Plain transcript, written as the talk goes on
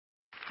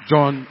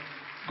John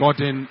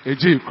Gordon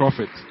A.G.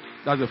 Crawford.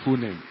 That's the full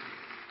name.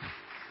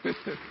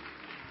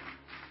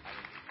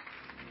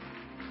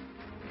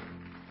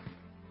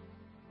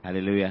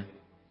 Hallelujah.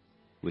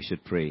 We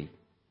should pray.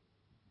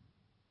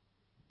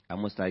 Our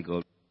Most High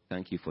God,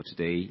 thank you for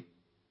today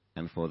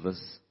and for this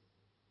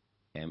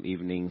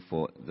evening,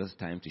 for this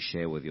time to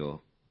share with your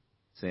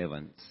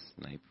servants.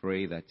 And I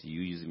pray that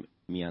you use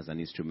me as an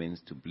instrument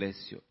to bless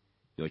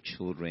your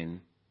children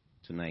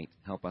tonight.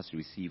 Help us to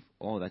receive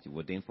all that you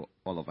ordained for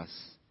all of us.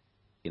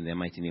 In the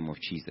mighty name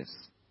of Jesus,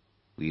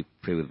 we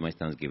pray with much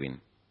thanksgiving.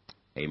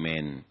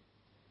 Amen.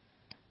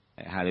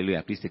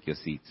 Hallelujah. Please take your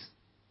seats.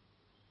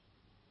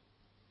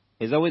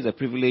 It's always a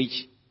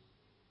privilege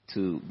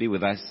to be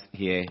with us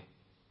here.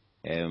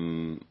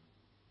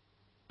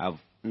 I've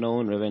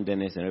known Reverend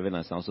Dennis and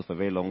Reverend Asanso for a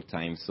very long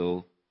time,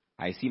 so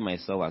I see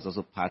myself as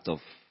also part of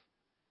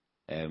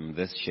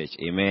this church.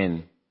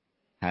 Amen.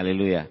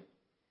 Hallelujah.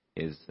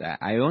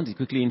 I want to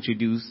quickly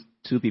introduce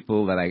two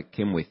people that I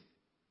came with.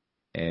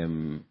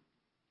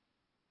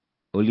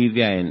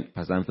 Olivia and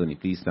Pastor Anthony,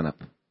 please stand up.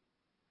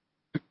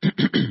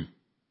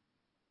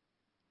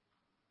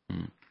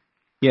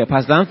 Yeah,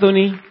 Pastor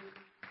Anthony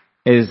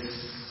is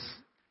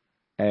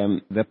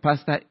the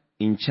pastor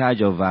in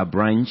charge of our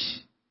branch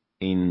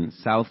in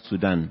South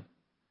Sudan.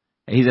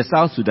 He's a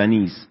South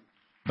Sudanese,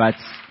 but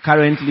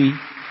currently,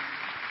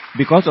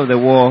 because of the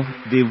war,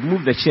 they've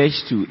moved the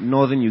church to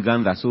northern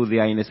Uganda, so they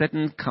are in a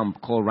certain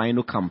camp called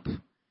Rhino Camp.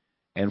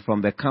 And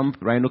from the camp,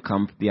 Rhino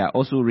Camp, they are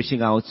also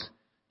reaching out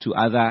to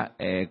other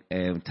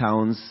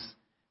towns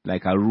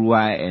like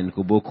Arua and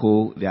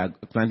Koboko. They are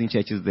planting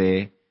churches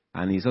there.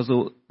 And he's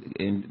also,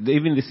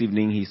 even this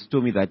evening, he's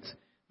told me that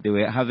they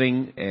were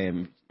having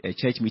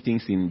church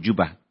meetings in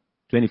Juba.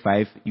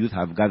 25 youth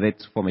have gathered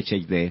to form a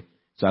church there.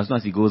 So as soon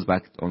as he goes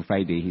back on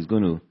Friday, he's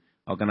going to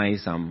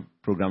organize some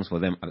programs for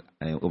them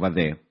over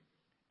there.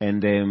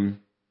 And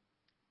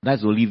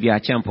that's Olivia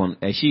Champon.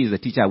 She is a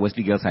teacher at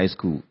Wesley Girls High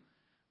School.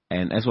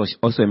 And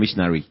also a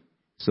missionary.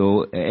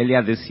 So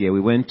earlier this year, we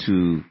went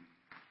to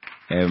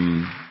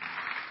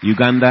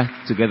Uganda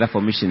together for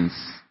missions.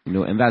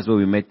 And that's where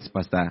we met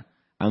Pastor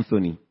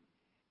Anthony.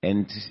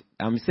 And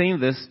I'm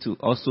saying this to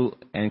also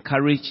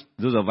encourage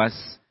those of us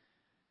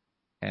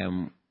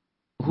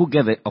who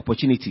get the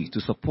opportunity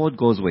to support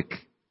God's work.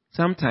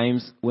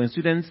 Sometimes when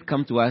students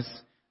come to us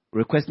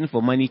requesting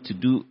for money to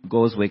do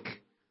God's work,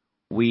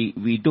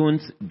 we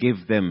don't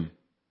give them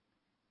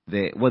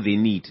what they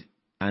need.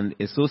 And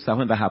it's so sad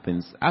when that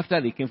happens.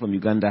 After they came from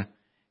Uganda,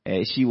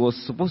 she was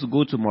supposed to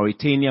go to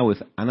Mauritania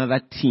with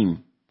another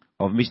team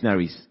of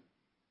missionaries.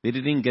 They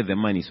didn't get the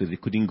money, so they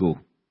couldn't go.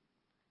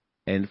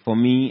 And for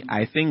me,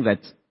 I think that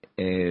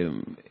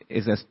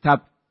it's a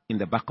stab in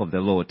the back of the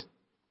Lord.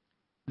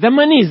 The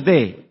money is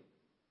there.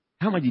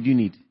 How much did you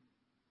need?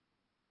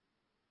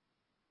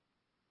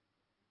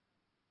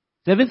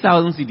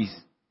 7,000 cedis.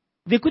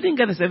 They couldn't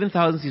get the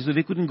 7,000 cedis, so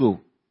they couldn't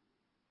go.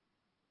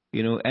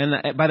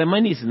 But the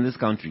money is in this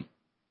country.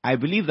 I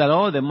believe that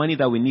all the money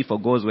that we need for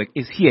God's work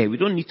is here. We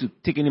don't need to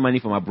take any money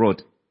from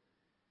abroad.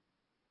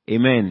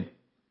 Amen.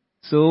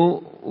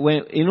 So,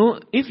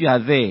 if you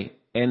are there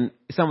and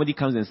somebody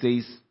comes and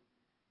says,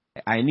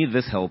 I need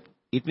this help,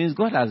 it means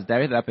God has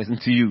directed that person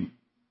to you.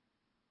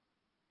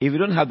 If you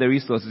don't have the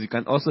resources, you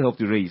can also help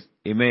to raise.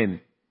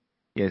 Amen.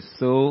 Yes.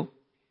 So,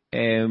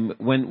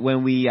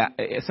 when we are,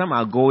 some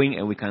are going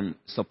and we can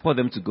support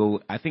them to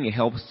go, I think it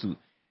helps to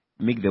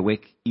make the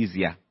work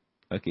easier.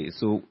 Okay.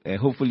 So,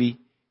 hopefully,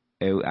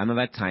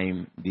 another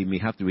time they may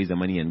have to raise the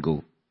money and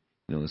go.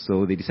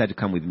 So they decided to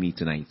come with me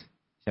tonight.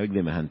 Shall we give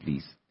them a hand,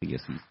 please?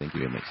 Yes, please. Thank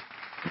you very much.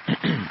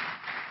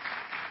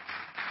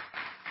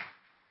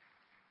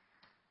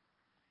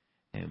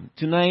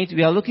 Tonight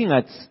we are looking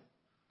at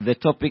the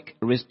topic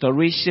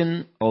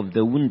restoration of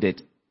the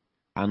wounded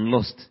and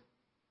lost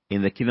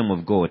in the kingdom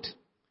of God.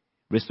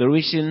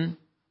 Restoration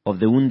of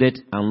the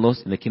wounded and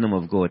lost in the kingdom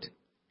of God.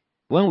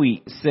 When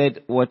we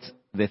said what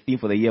the theme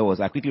for the year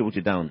was, I quickly wrote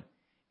it down.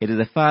 It is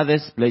the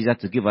Father's pleasure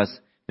to give us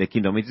the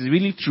kingdom. It is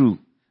really true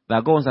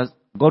that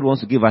God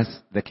wants to give us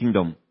the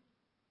kingdom.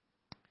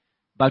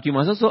 But we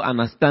must also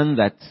understand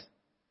that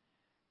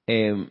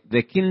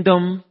the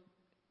kingdom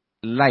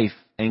life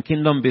and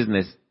kingdom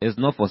business is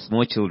not for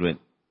small children.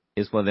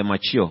 It's for the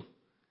mature.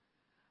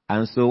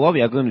 And so what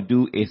we are going to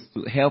do is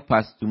to help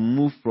us to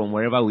move from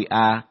wherever we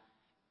are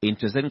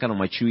into a certain kind of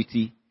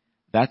maturity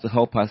that will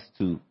help us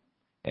to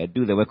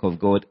do the work of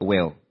God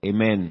well.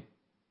 Amen.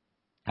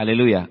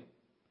 Hallelujah.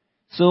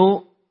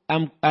 So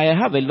I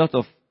have a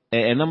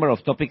number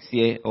of topics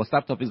here, or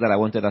subtopics that I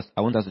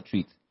want us to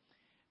treat.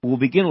 We'll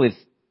begin with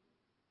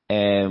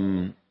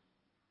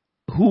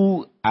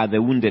who are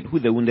the wounded, who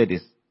the wounded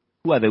is.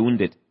 Who are the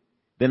wounded?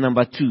 Then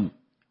number 2,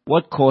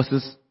 what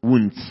causes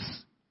wounds?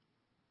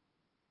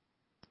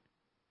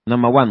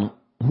 Number 1,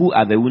 who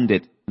are the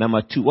wounded?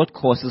 Number 2, what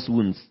causes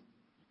wounds?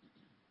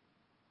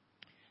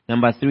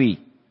 Number 3,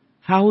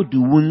 how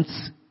do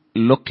wounds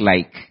look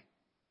like?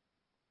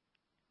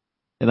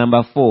 And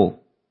number 4,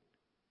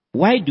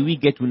 why do we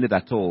get wounded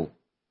at all?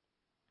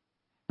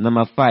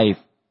 Number 5,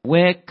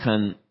 where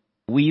can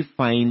we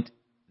find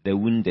the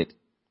wounded?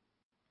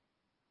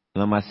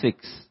 Number 6,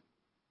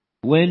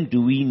 when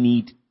do we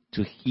need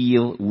to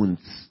heal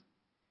wounds?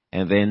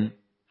 And then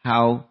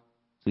how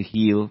to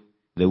heal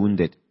the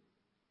wounded.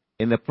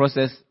 In the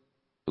process,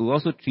 we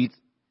also treat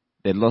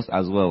the lost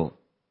as well.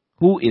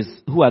 Who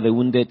are the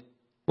wounded?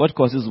 What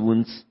causes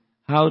wounds?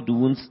 How do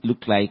wounds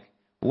look like?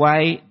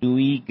 Why do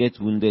we get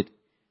wounded?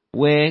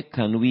 Where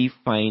can we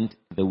find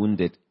the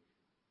wounded?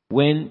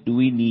 When do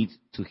we need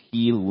to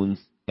heal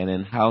wounds? And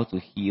then how to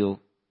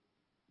heal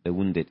the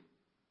wounded.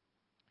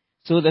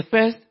 So the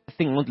first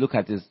thing I want to look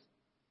at is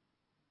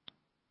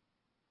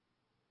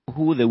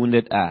who the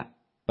wounded are.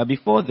 But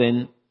before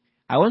then,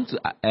 I want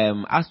to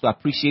ask to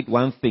appreciate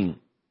one thing.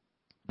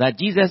 That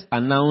Jesus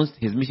announced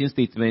his mission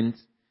statement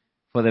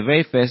for the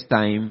very first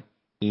time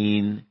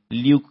in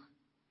Luke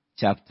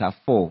chapter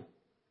 4,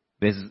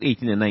 verses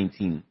 18 and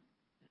 19.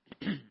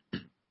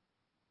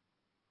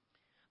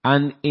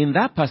 And in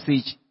that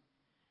passage,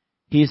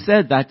 he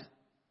said that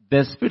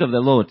the Spirit of the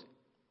Lord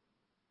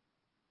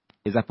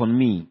is upon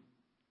me.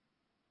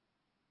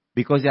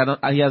 Because he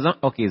has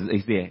not, okay,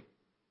 it's there.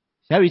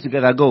 Shall we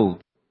together go?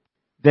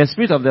 The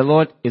Spirit of the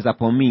Lord is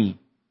upon me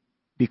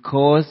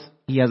because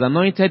he has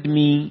anointed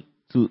me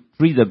to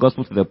preach the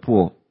gospel to the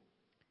poor.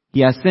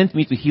 He has sent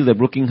me to heal the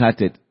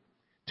brokenhearted,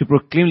 to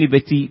proclaim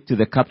liberty to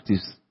the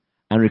captives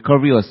and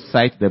recovery of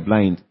sight to the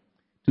blind,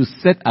 to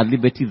set at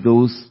liberty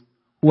those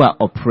who are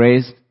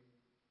oppressed,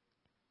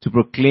 to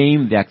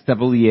proclaim the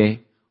acceptable year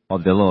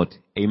of the Lord.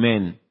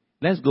 Amen.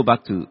 Let's go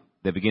back to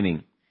the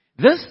beginning.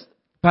 This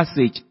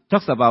passage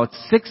talks about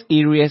 6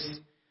 areas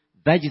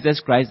that Jesus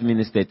Christ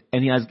ministered,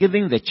 and he has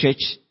given the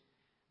church,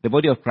 the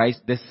body of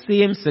Christ, the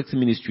same 6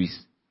 ministries.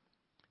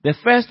 The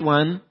first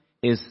one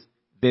is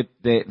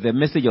the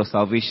message of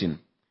salvation.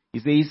 He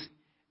says,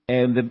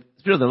 the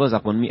Spirit of the Lord is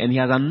upon me, and he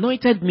has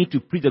anointed me to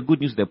preach the good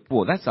news to the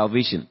poor. That's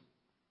salvation.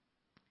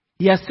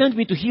 He has sent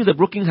me to heal the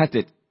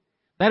brokenhearted.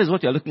 That is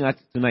what you're looking at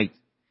tonight.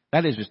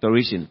 That is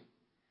restoration.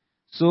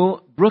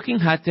 So,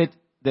 brokenhearted,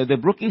 the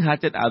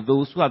brokenhearted are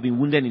those who have been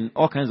wounded in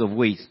all kinds of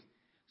ways.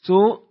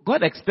 So,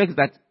 God expects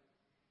that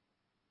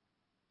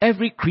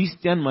every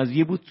Christian must be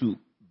able to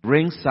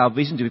bring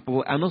salvation to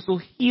people and also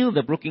heal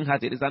the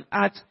brokenhearted. It's an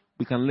art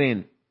we can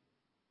learn.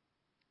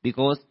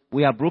 Because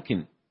we are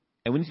broken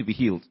and we need to be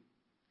healed.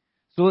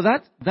 So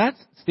that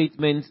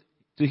statement,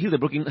 to heal the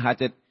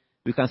brokenhearted,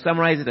 we can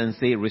summarize it and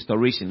say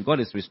restoration.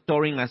 God is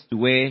restoring us to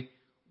where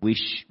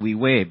we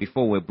were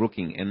before we were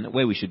broken and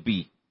where we should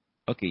be.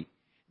 Okay.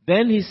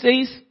 Then he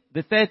says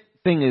the third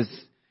thing is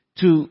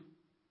to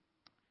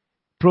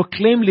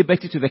proclaim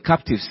liberty to the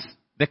captives.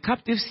 The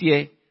captives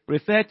here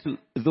refer to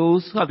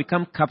those who have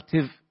become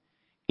captive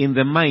in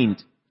the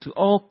mind to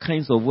all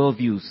kinds of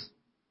worldviews.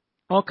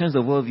 All kinds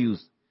of worldviews.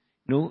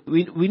 No,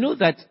 we know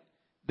that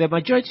the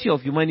majority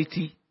of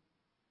humanity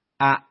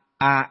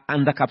are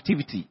under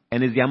captivity,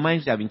 and it's their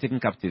minds that have been taken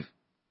captive.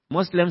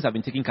 Muslims have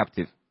been taken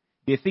captive.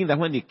 They think that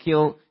when they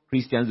kill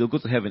Christians, they'll go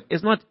to heaven.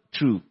 It's not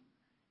true.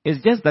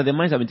 It's just that their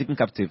minds have been taken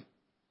captive.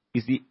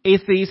 You see,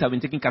 atheists have been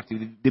taken captive.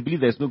 They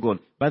believe there's no God,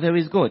 but there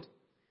is God.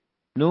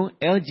 No,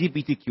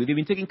 LGBTQ, they've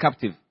been taken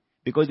captive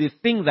because they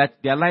think that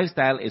their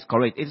lifestyle is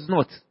correct. It is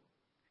not.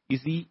 You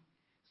see,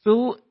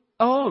 so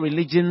all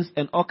religions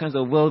and all kinds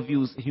of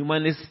worldviews,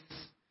 humanists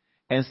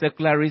and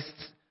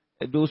secularists,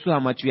 those who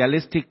are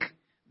materialistic,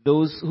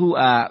 those who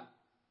are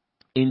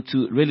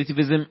into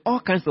relativism, all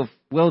kinds of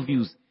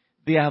worldviews,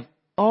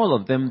 all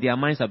of them, their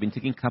minds have been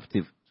taken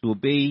captive to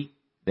obey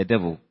the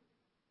devil.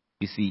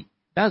 You see,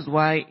 that's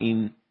why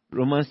in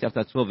Romans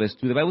chapter 12 verse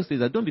 2, the Bible says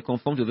that don't be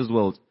conformed to this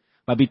world,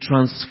 but be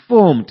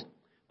transformed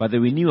by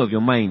the renewal of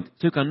your mind,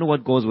 so you can know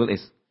what God's will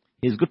is.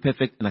 His good,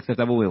 perfect, and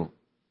acceptable will.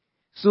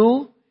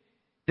 So,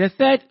 the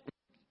third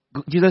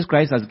Jesus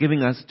Christ has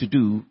given us to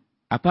do,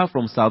 apart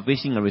from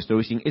salvation and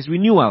restoration, is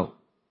renewal.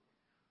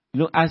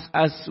 You know,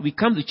 as we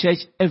come to church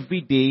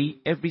every day,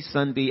 every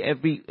Sunday,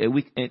 every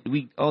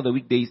week, all the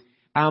weekdays,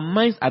 our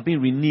minds are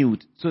being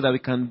renewed so that we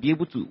can be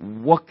able to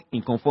walk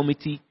in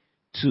conformity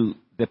to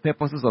the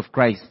purposes of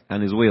Christ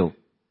and His will.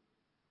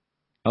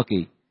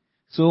 Okay,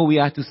 so we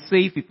are to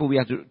save people. We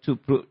are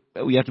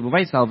to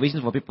provide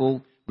salvation for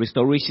people,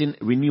 restoration,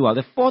 renewal.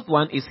 The fourth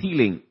one is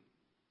healing.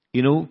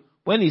 You know,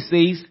 when He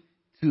says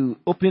to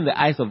open the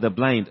eyes of the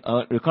blind,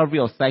 or recovery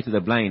of sight to the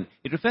blind,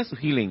 it refers to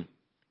healing.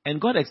 And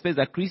God expects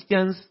that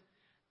Christians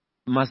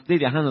must lay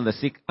their hands on the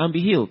sick and be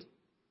healed.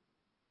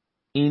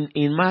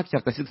 In Mark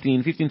chapter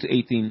 16, 15 to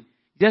 18,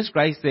 Jesus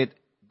Christ said,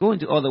 "Go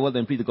into all the world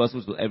and preach the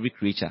gospel to every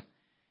creature.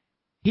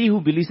 He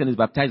who believes and is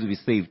baptized will be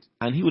saved,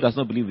 and he who does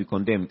not believe will be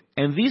condemned.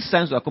 And these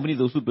signs will accompany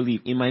those who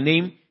believe. In my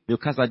name, they will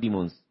cast out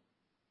demons.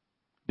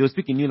 They will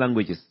speak in new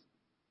languages.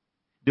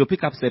 They will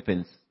pick up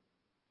serpents.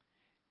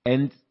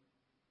 And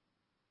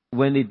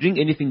when they drink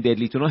anything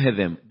deadly, it will not hurt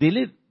them. They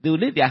will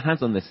lay their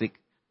hands on the sick,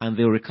 and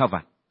they will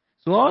recover."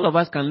 So all of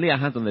us can lay our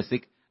hands on the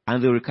sick,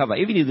 and they will recover.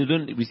 Even if they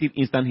don't receive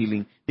instant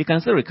healing, they can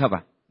still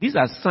recover. These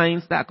are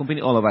signs that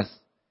accompany all of us.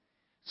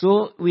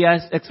 So we are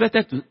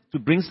expected to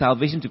bring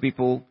salvation to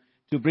people,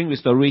 to bring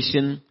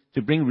restoration,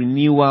 to bring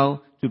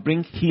renewal, to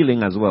bring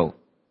healing as well.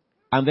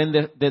 And then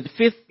the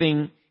fifth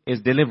thing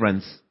is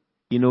deliverance.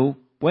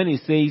 When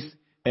it says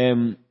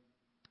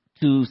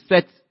to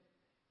set,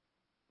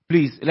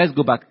 please, let's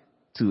go back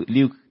to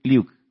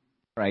Luke,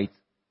 right?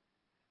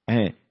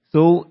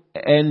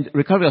 And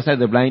recovery of sight of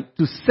the blind,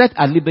 to set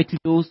at liberty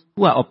those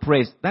who are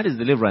oppressed. That is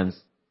deliverance.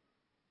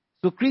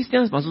 So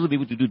Christians must also be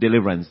able to do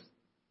deliverance.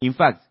 In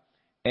fact,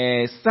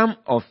 some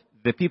of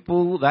the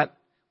people that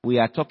we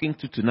are talking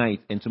to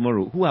tonight and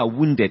tomorrow who are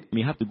wounded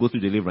may have to go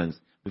through deliverance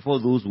before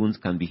those wounds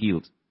can be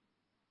healed.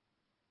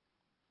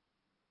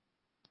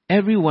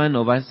 Every one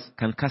of us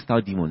can cast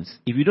out demons.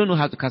 If you don't know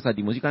how to cast out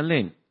demons, you can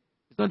learn.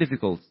 It's not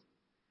difficult.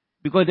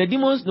 Because the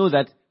demons know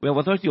that we have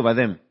authority over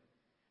them.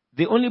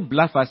 They only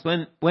bluff us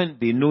when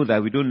they know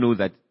that we don't know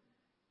that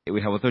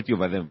we have authority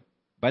over them.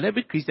 But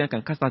every Christian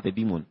can cast out a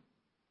demon.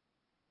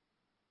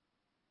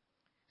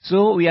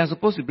 So we are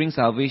supposed to bring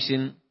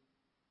salvation,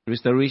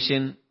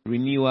 restoration,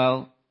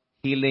 renewal,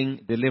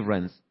 healing,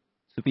 deliverance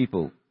to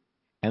people.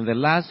 And the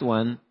last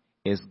one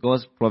is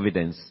God's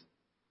providence.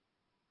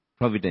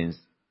 Providence.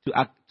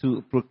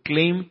 To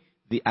proclaim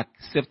the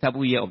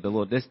acceptable year of the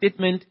Lord. The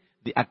statement,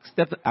 the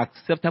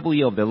acceptable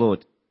year of the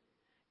Lord,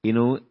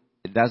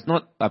 it does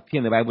not appear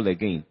in the Bible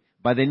again.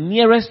 But the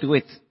nearest to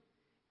it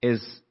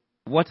is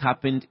what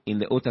happened in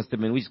the Old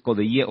Testament, which is called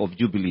the year of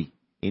Jubilee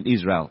in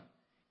Israel.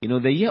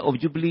 The year of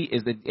Jubilee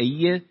is a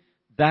year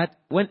that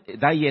when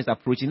that year is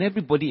approaching,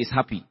 everybody is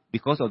happy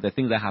because of the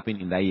things that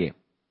happen in that year.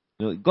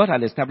 God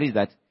had established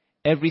that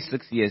every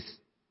 6 years,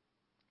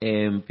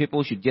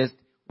 people should just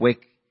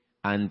work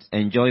and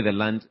enjoy the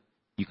land.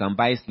 You can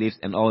buy slaves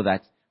and all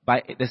that.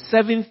 By the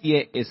 7th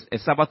year is a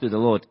Sabbath to the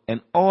Lord,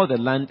 and all the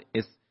land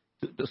is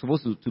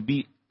supposed to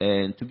be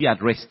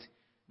at rest.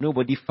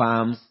 Nobody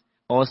farms.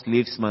 All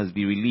slaves must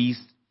be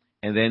released,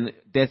 and then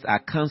deaths are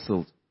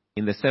cancelled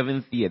in the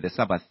 7th year, the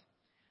Sabbath.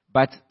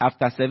 But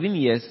after 7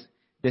 years,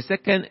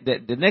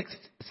 the next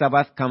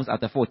Sabbath comes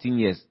after 14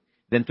 years.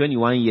 Then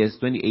 21 years,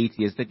 28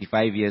 years,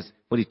 35 years,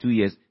 42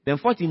 years. Then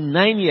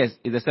 49 years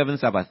is the 7th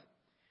Sabbath.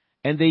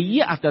 And the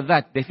year after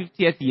that, the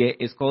 50th year,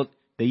 is called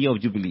the year of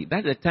Jubilee.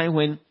 That's the time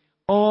when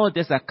all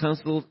debts are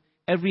cancelled.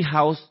 Every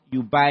house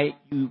you buy,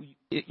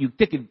 you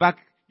take it back,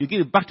 you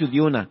give it back to the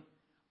owner.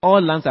 All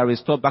lands are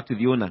restored back to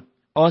the owner.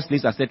 All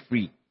slaves are set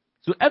free.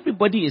 So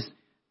everybody is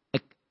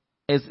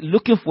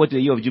looking forward to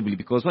the year of Jubilee,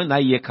 because when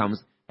that year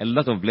comes, a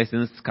lot of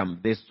blessings come.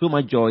 There's so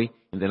much joy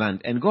in the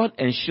land. And God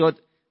ensured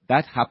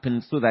that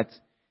happened so that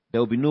there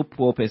will be no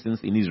poor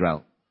persons in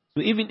Israel.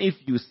 So even if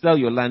you sell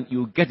your land,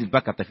 you get it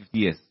back after 50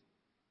 years.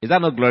 Is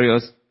that not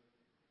glorious?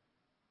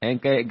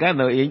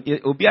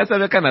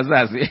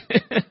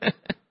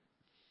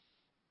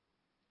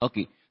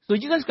 Okay, so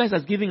Jesus Christ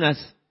has given us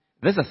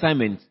this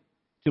assignment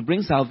to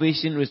bring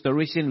salvation,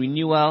 restoration,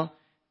 renewal,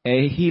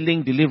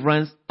 healing,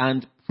 deliverance,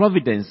 and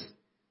providence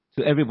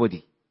to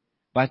everybody.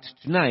 But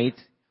tonight,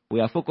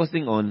 we are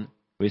focusing on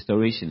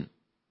restoration.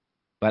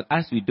 But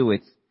as we do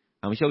it,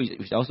 I'm sure we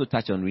should also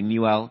touch on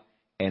renewal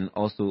and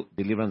also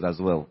deliverance as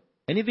well.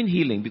 And even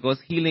healing, because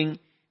healing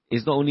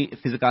is not only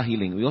physical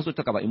healing. We also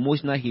talk about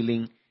emotional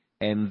healing,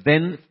 and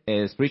then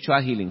spiritual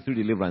healing through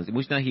deliverance.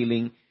 Emotional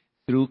healing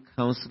through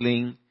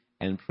counseling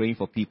and praying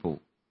for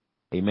people.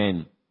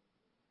 Amen.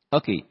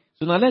 Okay,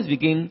 so now let's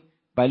begin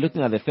by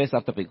looking at the first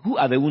topic. Who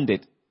are the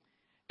wounded?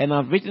 And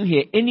I've written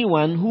here,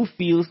 anyone who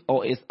feels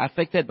or is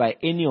affected by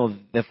any of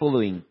the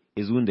following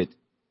is wounded.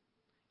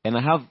 And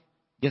I have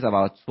just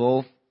about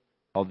 12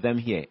 of them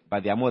here,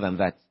 but there are more than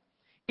that.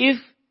 If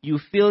you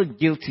feel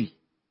guilty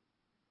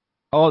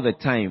all the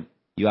time,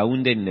 you are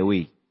wounded in a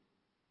way.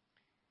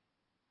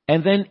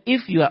 And then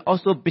if you are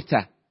also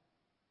bitter,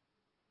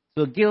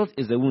 so guilt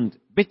is a wound,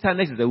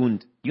 bitterness is a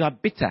wound. You are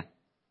bitter.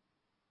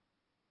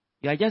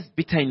 You are just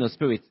bitter in your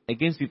spirit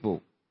against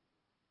people.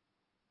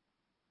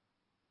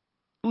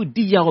 It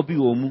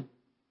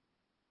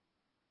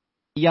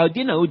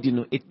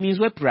means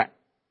wepra.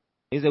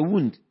 It's a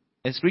wound,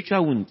 a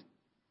spiritual wound.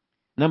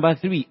 Number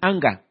 3,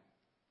 anger.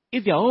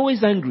 If you are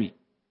always angry,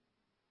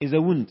 it's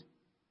a wound.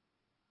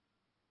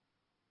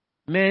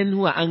 Men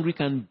who are angry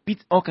can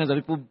beat all kinds of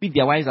people, beat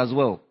their wives as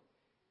well.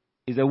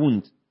 It's a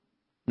wound.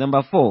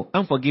 Number 4,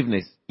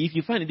 unforgiveness. If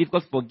you find it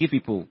difficult to forgive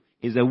people,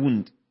 it's a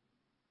wound.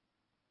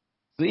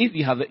 So if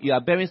you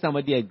are bearing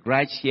somebody a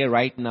grudge here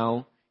right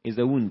now, it's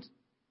a wound.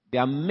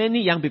 There are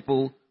many young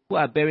people who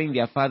are bearing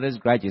their father's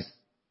grudges,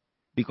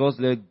 because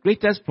the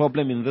greatest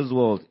problem in this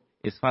world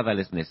is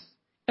fatherlessness.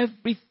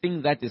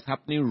 Everything that is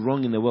happening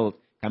wrong in the world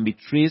can be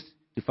traced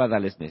to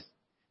fatherlessness.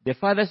 The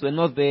fathers were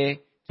not there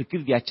to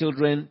give their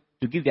children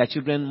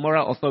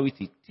moral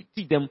authority, to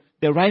teach them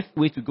the right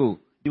way to go.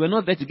 They were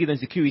not there to give them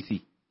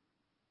security.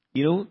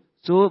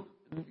 So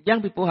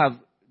young people have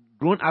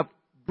grown up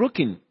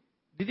broken.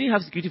 They didn't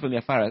have security from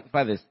their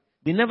fathers.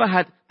 They never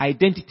had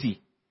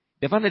identity.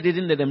 The father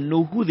didn't let them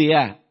know who they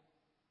are,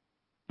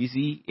 you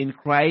see, in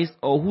Christ,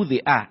 or who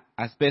they are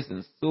as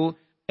persons. So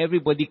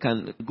everybody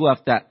can go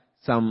after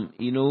some,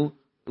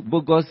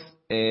 bogus,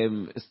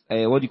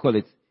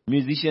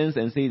 musicians,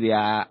 and say they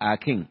are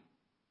king.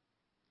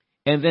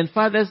 And then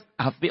fathers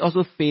have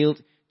also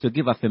failed to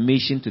give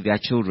affirmation to their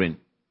children.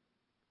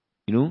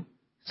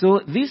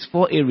 So these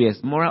 4 areas,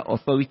 moral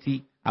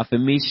authority,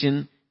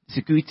 affirmation,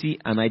 security,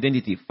 and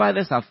identity,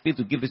 fathers have failed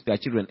to give this to their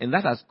children, and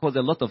that has caused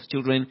a lot of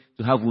children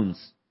to have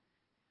wounds.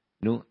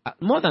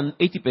 More than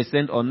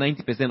 80% or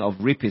 90% of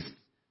rapists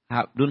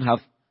don't have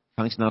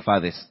functional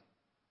fathers.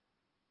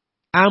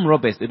 Armed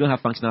robbers, they don't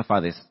have functional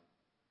fathers.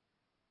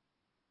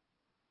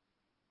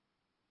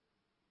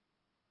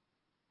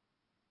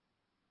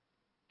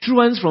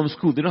 Truants from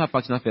school, they don't have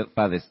functional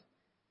fathers.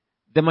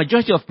 The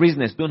majority of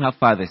prisoners don't have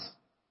fathers.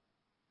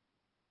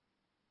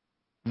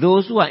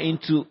 Those who are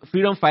into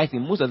freedom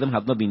fighting, most of them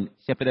have not been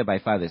shepherded by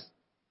fathers.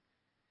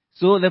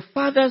 So the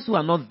fathers who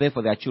are not there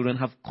for their children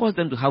have caused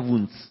them to have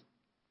wounds.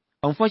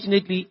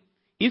 Unfortunately,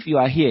 if you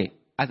are here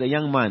as a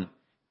young man,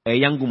 a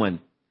young woman,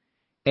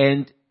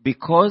 and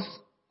because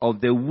of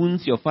the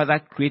wounds your father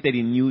created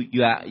in you,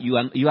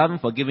 you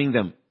haven't forgiven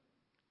them,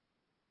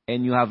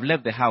 and you have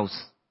left the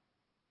house.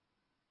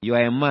 You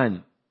are a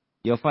man.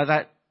 Your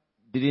father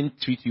didn't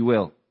treat you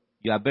well.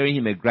 You are bearing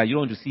him a grudge. You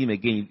don't want to see him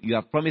again. You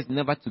have promised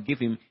never to give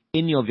him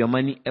any of your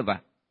money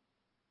ever.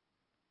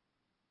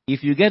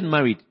 If you get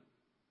married,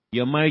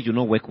 your marriage will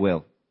not work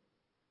well.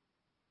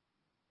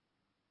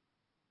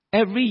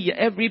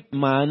 Every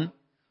man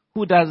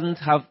who doesn't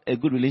have a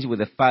good relationship with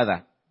the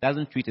father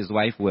doesn't treat his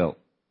wife well.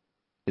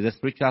 It's a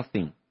spiritual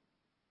thing.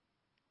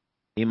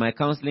 In my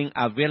counseling,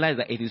 I've realized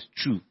that it is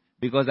true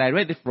because I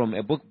read it from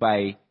a book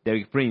by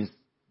Derek Prince.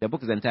 The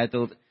book is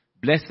entitled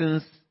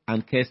Blessings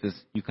and Curses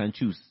You Can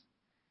Choose.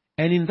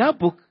 And in that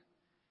book,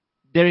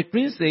 Derek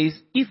Prince says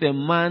if a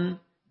man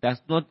does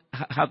not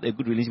have a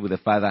good relationship with the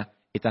father,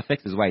 it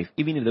affects his wife,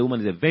 even if the woman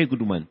is a very good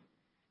woman.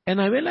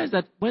 And I realized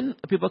that when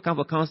people come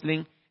for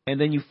counseling and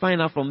then you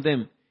find out from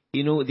them,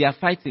 they are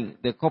fighting,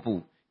 the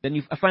couple, then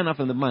you find out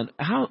from the man,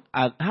 how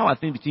are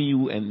things between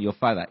you and your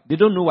father? They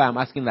don't know why I'm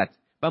asking that.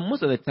 But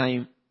most of the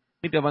time,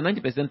 maybe about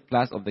 90%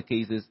 plus of the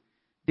cases,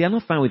 they are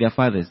not fine with their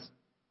fathers.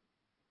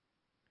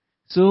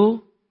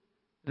 So,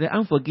 the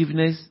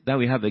unforgiveness that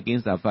we have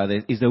against our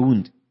fathers is a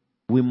wound.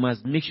 We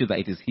must make sure that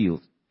it is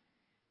healed.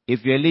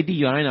 If you're a lady,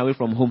 you are running away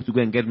from home to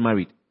go and get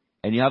married,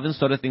 and you haven't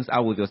sorted things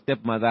out with your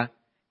stepmother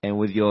and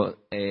with your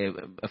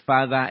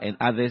father and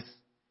others,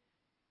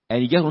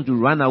 and you just want to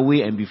run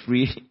away and be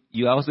free,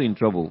 you are also in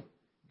trouble.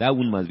 That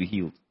wound must be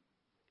healed.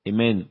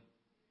 Amen.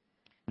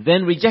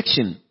 Then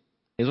rejection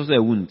is also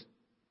a wound.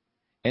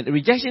 And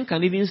rejection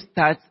can even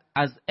start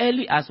as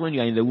early as when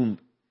you are in the womb.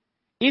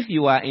 If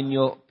you are in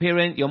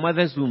your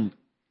mother's womb,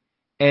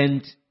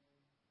 and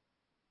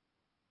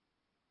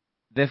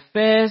the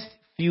first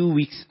few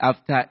weeks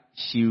after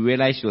she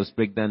realized she was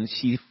pregnant,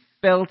 she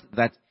felt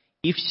that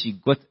if she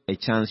got a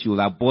chance, she will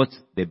abort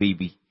the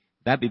baby.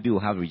 That baby will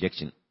have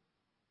rejection,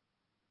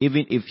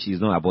 even if she is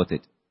not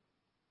aborted.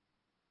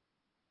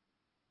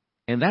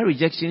 And that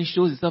rejection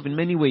shows itself in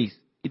many ways.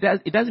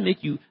 It doesn't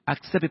make you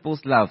accept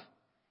people's love.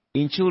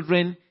 In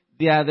children,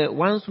 they are the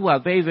ones who are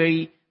very,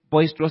 very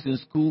boisterous in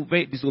school,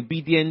 very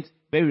disobedient,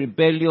 very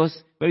rebellious,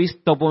 very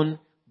stubborn,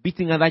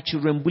 beating other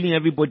children, bullying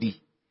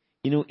everybody.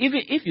 Even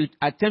if you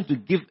attempt to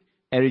give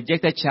a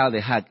rejected child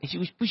a hug, she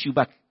will push you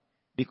back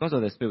because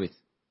of the spirit.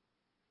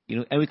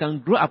 And we can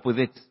grow up with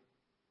it.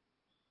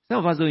 Some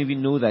of us don't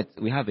even know that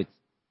we have it,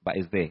 but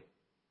it's there.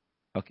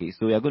 Okay,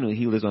 so we are going to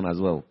heal this one as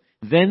well.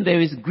 Then there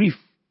is grief.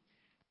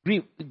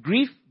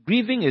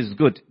 Grieving is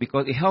good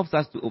because it helps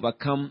us to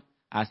overcome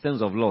our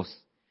sense of loss.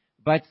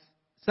 But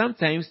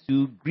sometimes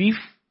too, grief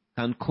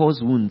can cause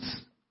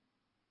wounds.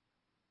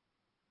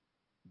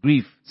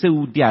 Grief is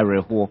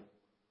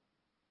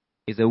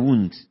a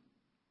wound.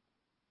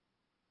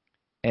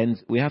 And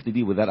we have to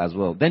deal with that as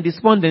well. Then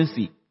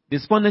despondency.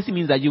 Despondency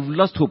means that you've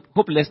lost hope,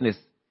 hopelessness.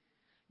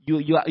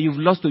 You've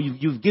lost hope,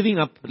 you've given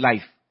up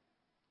life.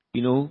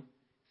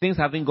 Things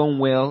haven't gone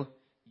well.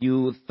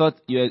 You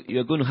thought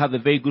you're going to have a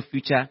very good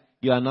future.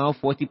 You are now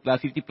 40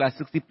 plus, 50 plus,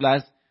 60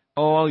 plus.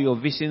 All your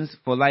visions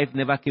for life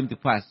never came to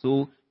pass.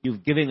 So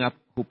you've given up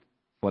hope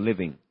for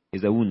living.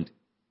 It's a wound.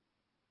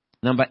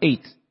 Number 8,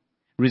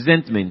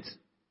 resentment.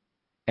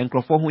 And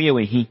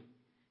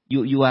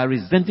you are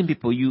resenting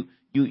people. You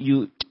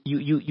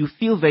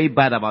feel very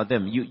bad about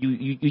them.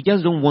 You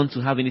just don't want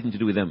to have anything to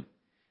do with them.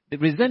 The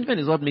resentment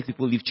is what makes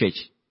people leave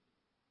church.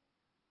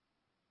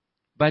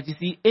 But you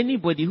see,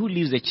 anybody who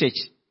leaves the church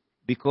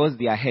because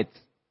they are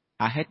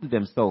hurting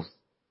themselves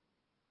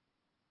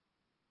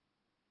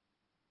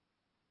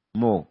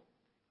more.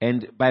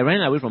 And by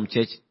running away from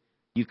church,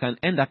 you can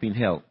end up in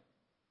hell.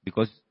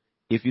 Because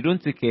if you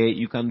don't take care,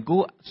 you can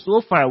go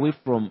so far away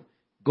from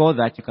God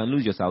that you can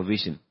lose your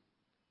salvation.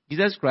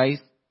 Jesus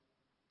Christ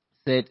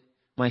said,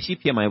 "My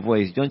sheep hear my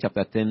voice," John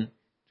chapter 10,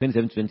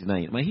 27 to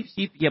 29. "My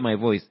sheep hear my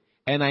voice,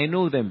 and I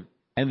know them,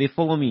 and they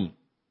follow me."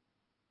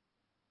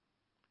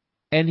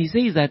 And he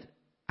says that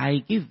I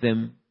give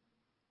them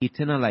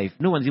eternal life.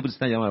 No one is able to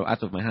snatch them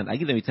out of my hand. I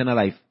give them eternal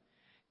life,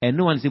 and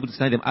no one is able to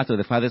snatch them out of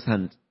the Father's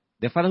hand.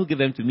 The Father who gave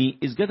them to me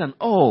is greater than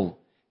all,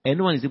 and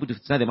no one is able to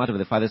snatch them out of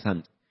the Father's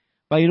hand.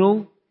 But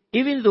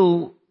even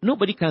though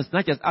nobody can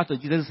snatch us out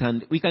of Jesus'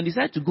 hand, we can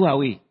decide to go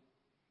away.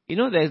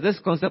 There's this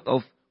concept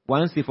of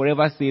once saved,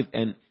 forever saved,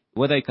 and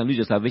whether you can lose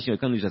your salvation or you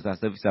can't lose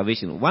your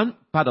salvation. One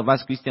part of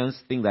us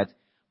Christians think that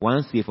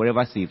once saved,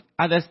 forever saved.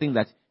 Others think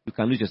that you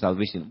can lose your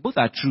salvation. Both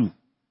are true.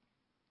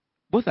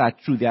 Both are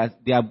true.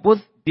 They are both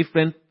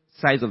different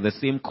sides of the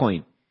same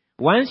coin.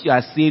 Once you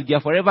are saved, you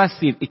are forever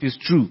saved. It is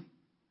true.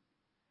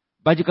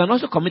 But you can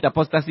also commit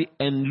apostasy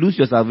and lose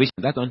your salvation.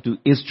 That one too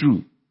is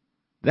true.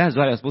 That's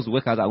why you're supposed to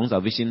work out our own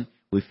salvation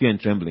with fear and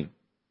trembling.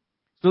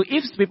 So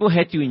if people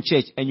hurt you in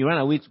church and you run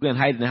away to go and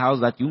hide in the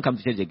house that you won't come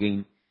to church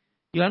again,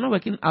 you are not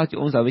working out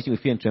your own salvation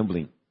with fear and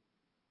trembling.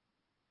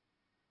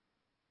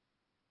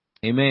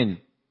 Amen.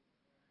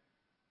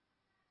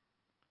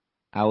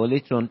 I will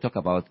later on talk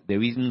about the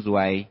reasons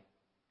why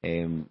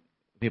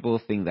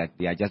people think that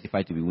they are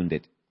justified to be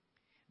wounded.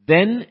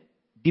 Then,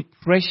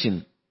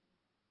 depression.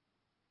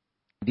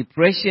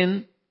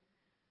 Depression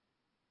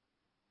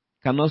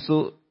can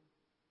also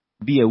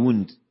be a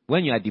wound.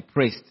 When you are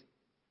depressed,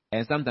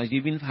 and sometimes you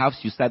even have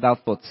suicidal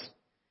thoughts,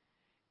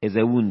 is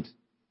a wound.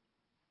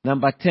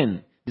 Number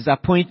 10,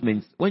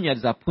 disappointments. When you are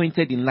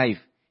disappointed in life,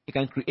 it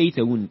can create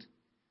a wound.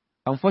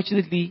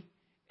 Unfortunately,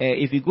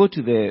 if you go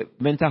to the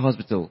mental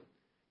hospital,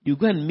 you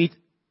go and meet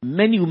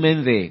many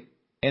women there.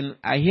 And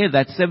I hear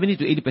that 70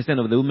 to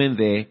 80% of the women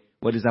there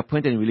were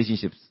disappointed in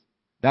relationships.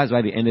 That's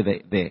why they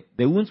ended there.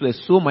 The wounds were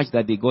so much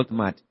that they got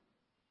mad.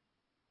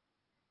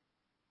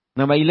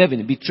 Number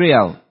 11,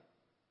 betrayal.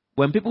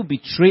 When people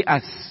betray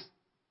us,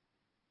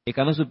 it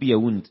can also be a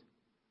wound.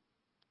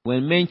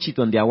 When men cheat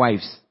on their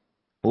wives,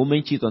 or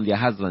women cheat on their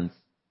husbands,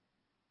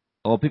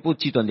 or people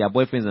cheat on their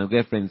boyfriends and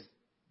girlfriends,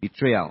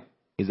 betrayal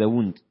is a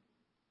wound.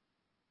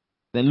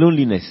 Then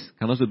loneliness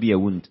can also be a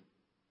wound.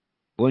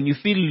 When you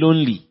feel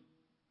lonely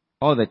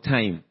all the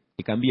time,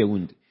 it can be a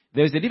wound.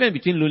 There is a difference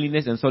between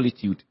loneliness and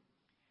solitude.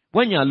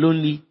 When you are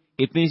lonely,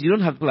 it means you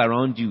don't have people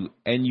around you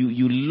and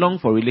you long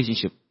for a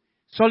relationship.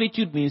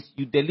 Solitude means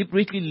you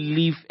deliberately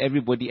leave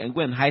everybody and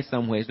go and hide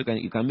somewhere so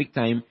you can make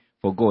time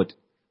for God.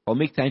 Or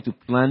make time to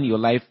plan your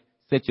life,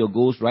 set your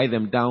goals, write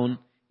them down,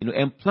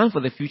 and plan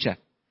for the future.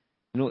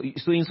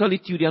 So in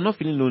solitude, you are not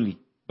feeling lonely,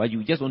 but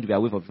you just want to be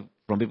away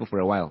from people for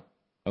a while.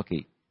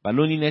 Okay. But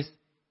loneliness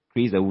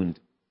creates a wound.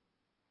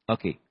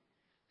 Okay.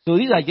 So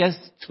these are just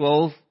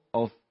 12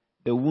 of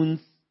the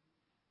wounds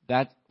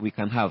that we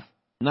can have.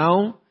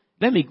 Now,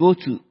 let me go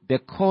to the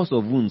cause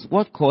of wounds.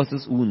 What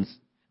causes wounds?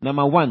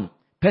 Number 1,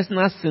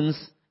 personal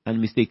sins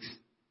and mistakes.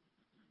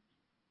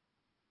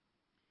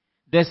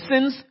 The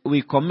sins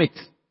we commit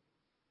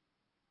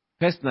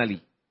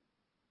personally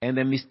and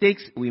the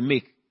mistakes we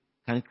make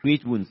can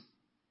create wounds.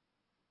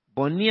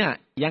 Bonia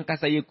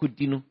yankasa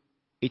yekudino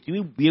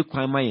etumi bue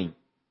kwan mayen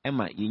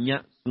ema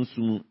yenya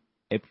sunsumu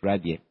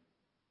epradie.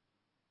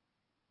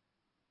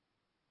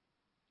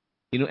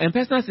 And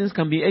personal sins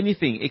can be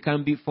anything. It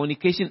can be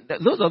fornication.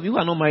 Those of you who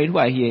are not married who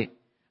are here,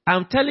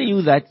 I'm telling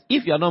you that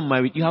if you are not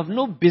married, you have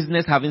no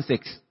business having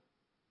sex.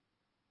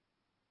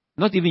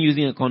 Not even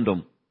using a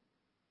condom.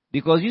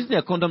 Because using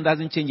a condom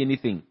doesn't change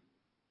anything.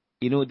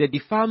 The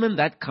defilement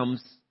that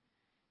comes,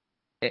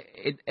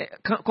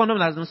 condom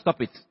doesn't stop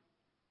it.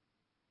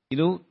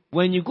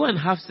 When you go and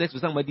have sex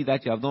with somebody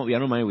that you are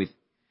not married with,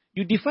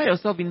 you defile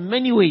yourself in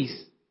many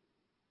ways.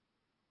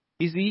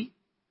 You see?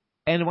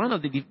 And one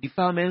of the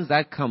defilements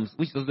that comes,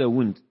 which is also a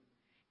wound,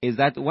 is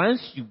that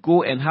once you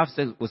go and have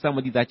sex with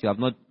somebody that you have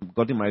not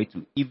gotten married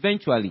to,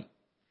 eventually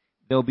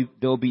there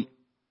will be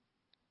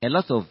a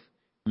lot of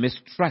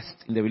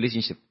mistrust in the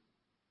relationship.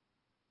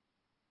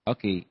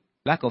 Okay,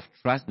 lack of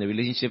trust in the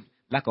relationship,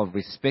 lack of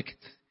respect.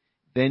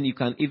 Then you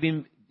can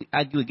even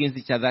argue against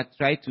each other,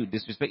 try to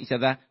disrespect each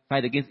other,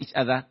 fight against each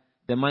other.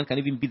 The man can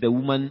even beat the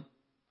woman,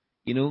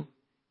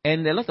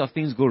 and a lot of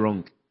things go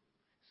wrong.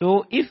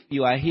 So if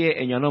you are here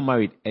and you're not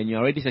married and you're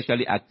already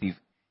sexually active,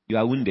 you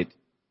are wounded.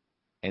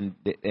 And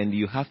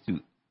you have to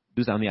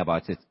do something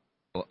about it.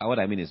 Or what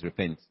I mean is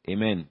repent.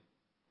 Amen.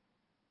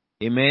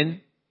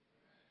 Amen.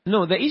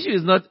 No, the issue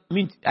is not,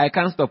 I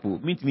can't stop you.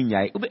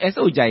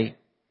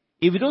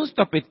 If you don't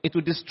stop it, it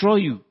will destroy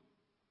you.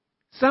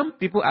 Some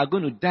people are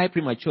going to die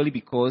prematurely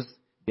because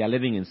they are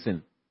living in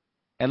sin.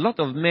 A lot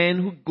of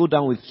men who go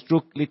down with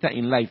stroke later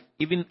in life,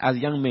 even as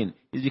young men,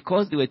 is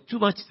because they were too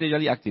much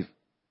sexually active.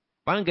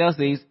 One girl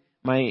says,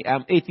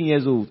 I'm 18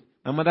 years old.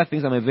 My mother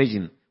thinks I'm a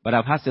virgin, but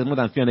I've had sex more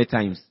than 300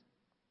 times.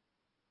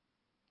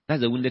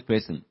 That's a wounded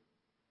person.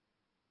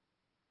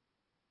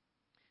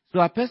 So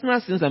our personal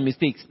sins and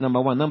mistakes,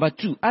 number 1. Number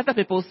 2, other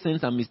people's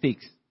sins and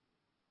mistakes.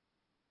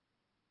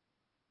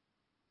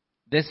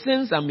 The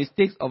sins and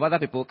mistakes of other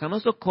people can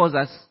also cause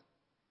us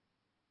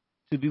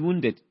to be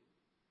wounded.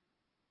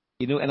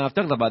 And I've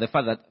talked about the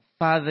fact that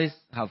fathers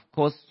have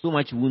caused so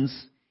much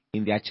wounds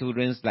in their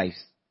children's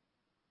lives.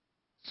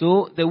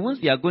 So the wounds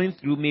we are going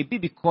through may be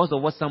because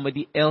of what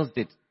somebody else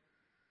did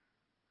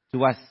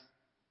to us.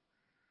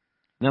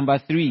 Number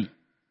 3.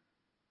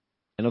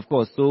 And of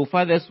course, so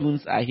father's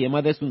wounds are here,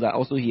 mother's wounds are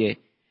also here,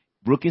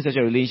 broken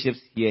sexual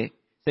relationships here,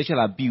 sexual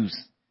abuse.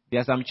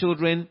 There are some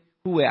children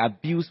who were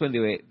abused when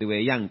they were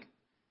young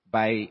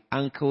by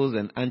uncles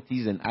and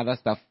aunties and other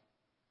stuff.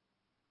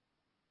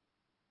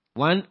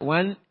 One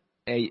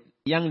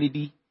young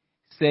lady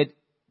said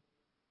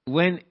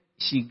when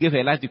she gave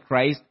her life to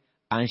Christ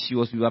and she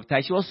was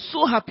baptized, she was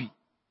so happy.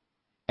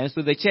 And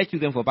so the church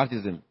took them for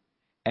baptism.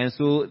 And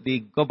so they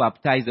got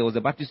baptized. There was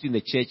a baptistry in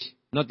the church,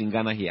 not in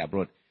Ghana, here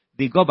abroad.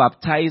 They got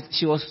baptized.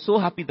 She was so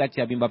happy that she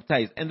had been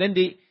baptized. And then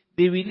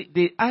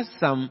they asked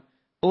some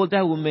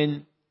older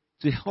women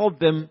to help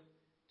them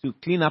to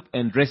clean up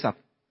and dress up.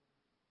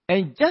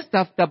 And just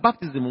after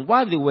baptism,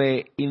 while they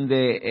were in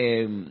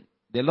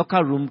the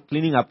locker room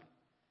cleaning up,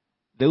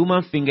 the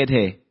woman fingered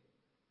her.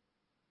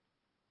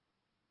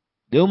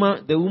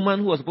 The woman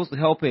who was supposed to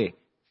help her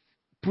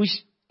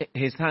pushed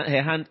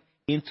her hand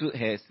into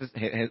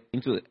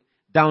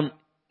down,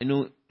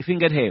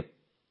 fingered her.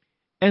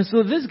 And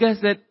so this guy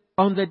said,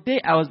 on the day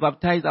I was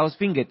baptized, I was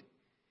fingered.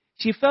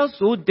 She felt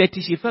so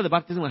dirty. She felt the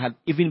baptism had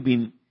even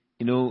been,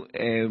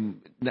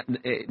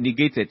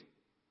 negated.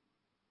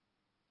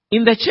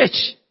 In the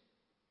church.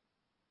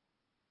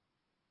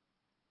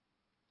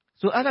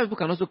 So other people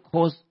can also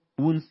cause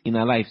wounds in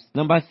our lives.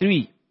 Number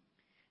 3,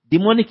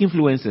 demonic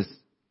influences.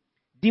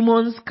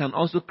 Demons can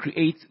also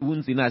create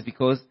wounds in us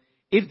because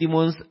if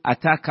demons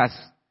attack us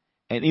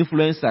and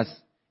influence us,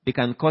 they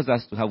can cause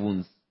us to have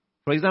wounds.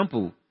 For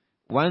example,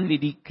 one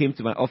lady came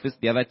to my office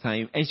the other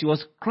time and she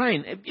was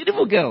crying, a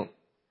beautiful girl.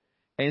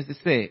 And she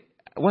said,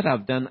 what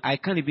I've done, I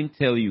can't even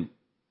tell you.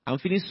 I'm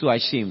feeling so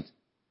ashamed.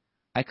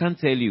 I can't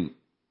tell you.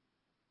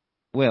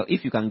 Well,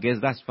 if you can guess,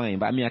 that's fine.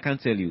 But I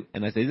can't tell you.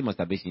 And I said, is it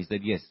masturbation? He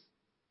said, yes.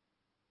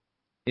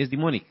 It's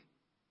demonic.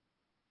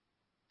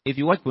 If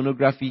you watch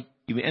pornography,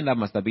 you may end up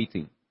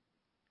masturbating.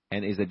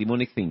 And it's a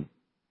demonic thing.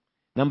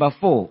 Number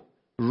 4,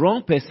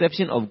 wrong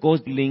perception of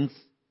God's dealings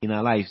in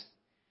our lives.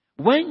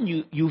 When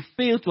you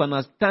fail to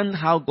understand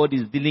how God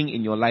is dealing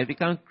in your life, it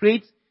can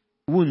create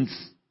wounds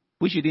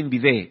which shouldn't be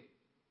there.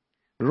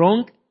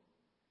 Wrong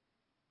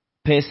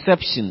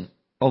perception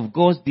of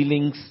God's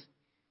dealings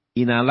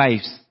in our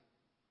lives.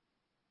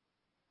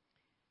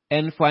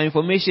 And for our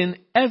information,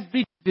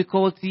 every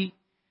difficulty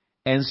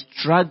and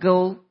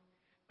struggle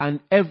and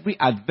every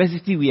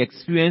adversity we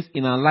experience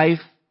in our life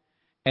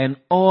and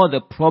all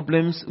the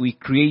problems we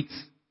create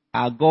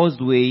are God's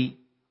way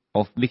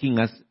of making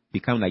us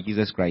become like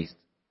Jesus Christ.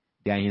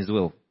 They are in His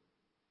will.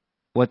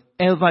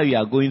 Whatever we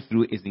are going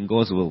through is in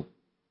God's will.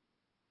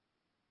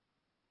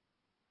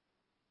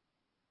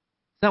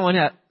 Someone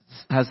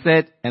has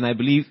said, and I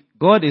believe,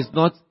 God is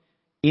not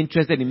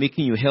interested in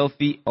making you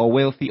healthy or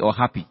wealthy or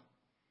happy.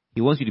 He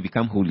wants you to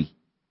become holy.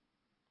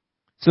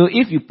 So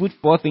if you put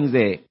 4 things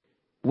there,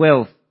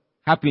 wealth,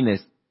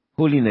 happiness,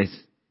 holiness,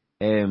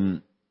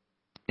 and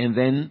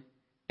then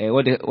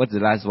what's the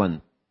last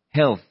one?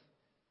 Health,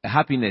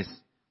 happiness,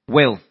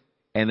 wealth,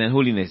 and then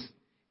holiness.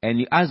 And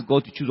you ask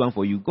God to choose one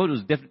for you, God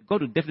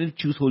will definitely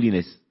choose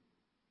holiness.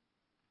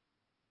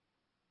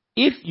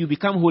 If you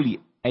become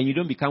holy and you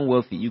don't become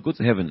wealthy, you go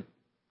to heaven.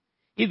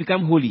 If you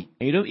become holy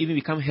and you don't even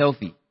become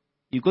healthy,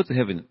 you go to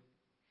heaven.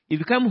 If you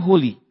become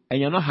holy and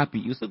you're not happy,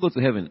 you still go to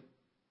heaven.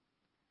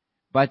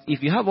 But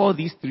if you have all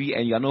these 3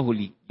 and you are not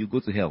holy, you go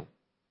to hell.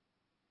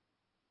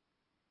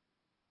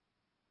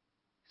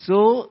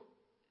 So,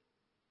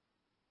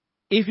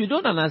 if you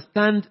don't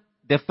understand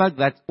the fact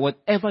that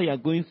whatever you are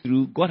going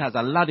through, God has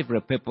allowed it for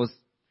a purpose,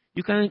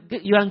 you can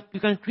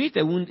create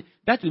a wound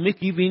that will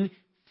make you even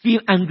feel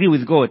angry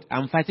with God.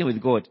 I'm fighting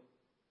with God.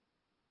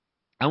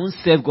 I won't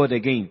serve God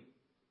again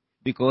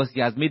because He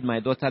has made my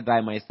daughter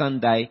die, my son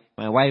die,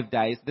 my wife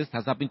dies. This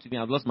has happened to me.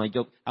 I've lost my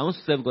job. I won't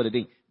serve God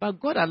again. But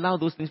God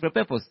allowed those things for a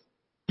purpose.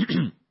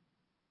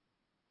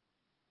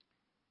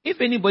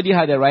 If anybody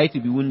had a right to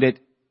be wounded,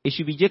 it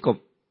should be Jacob.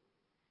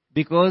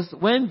 Because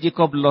when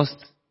Jacob lost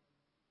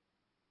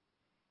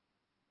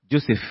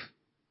Joseph,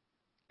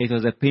 it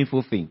was a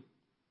painful thing.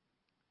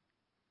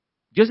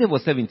 Joseph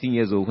was 17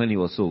 years old when he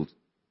was sold.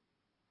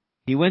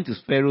 He went to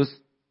Pharaoh's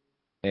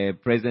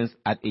presence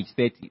at age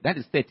 30. That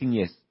is 13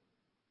 years.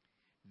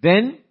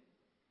 Then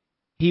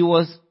he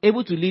was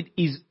able to lead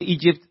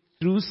Egypt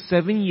through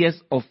 7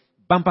 years of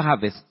bumper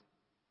harvest.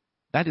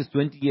 That is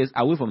 20 years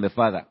away from the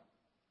father.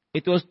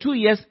 It was 2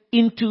 years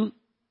into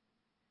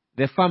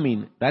the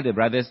famine that the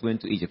brothers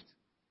went to Egypt.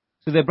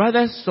 So the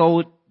brothers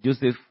sold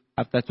Joseph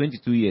after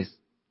 22 years.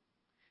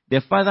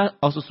 The father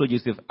also saw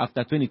Joseph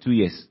after 22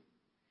 years.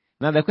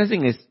 Now the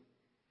question is,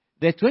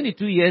 the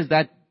 22 years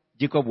that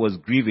Jacob was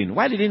grieving,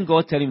 why didn't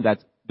God tell him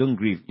that, don't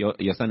grieve,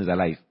 your son is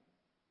alive?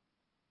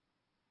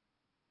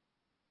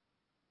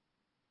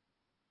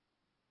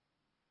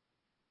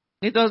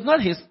 It was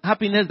not his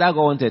happiness that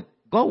God wanted.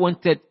 God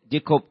wanted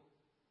Jacob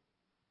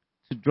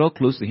to draw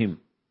close to him.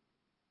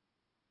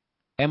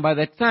 And by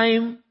the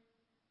time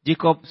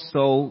Jacob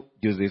saw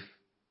Joseph,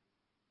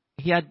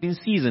 he had been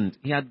seasoned.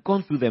 He had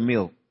gone through the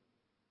mill.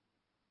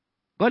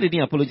 God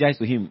didn't apologize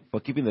to him for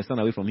keeping the son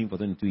away from him for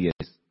 22 years.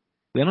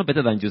 We are not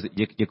better than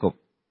Jacob.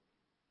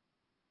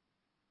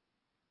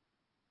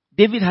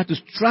 David had to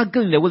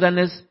struggle in the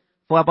wilderness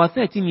for about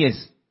 13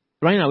 years,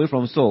 running away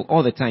from Saul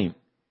all the time.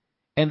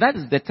 And that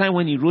is the time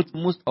when he wrote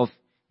most of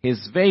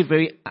his very,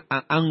 very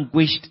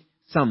anguished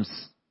psalms.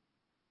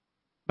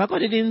 But God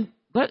didn't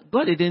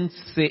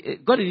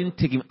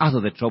take him out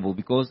of the trouble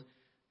because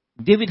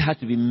David had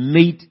to be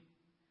made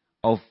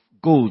of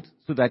gold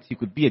so that he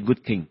could be a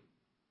good king.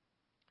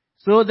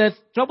 So the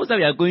troubles that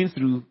we are going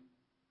through,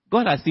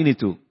 God has seen it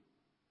too.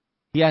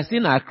 He has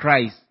seen our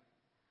cries.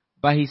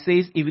 But he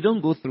says, if you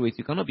don't go through it,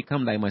 you cannot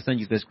become like my son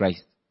Jesus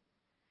Christ.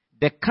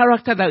 The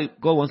character that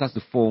God wants us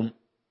to form,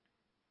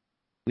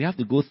 we have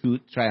to go through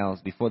trials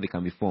before they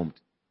can be formed.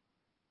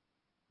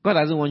 God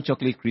doesn't want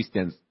chocolate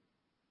Christians.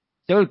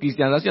 Chocolate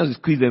Christians, as soon as you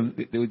squeeze them,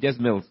 they will just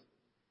melt.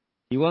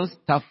 He wants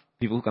tough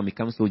people who can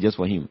become soldiers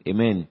for him.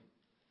 Amen.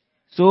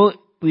 So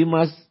we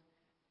must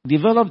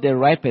develop the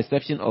right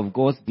perception of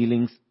God's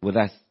dealings with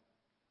us.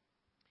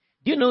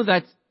 Do you know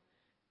that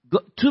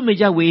two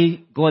major ways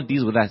God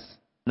deals with us?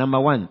 Number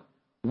one,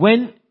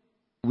 when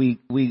we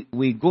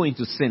go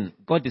into sin,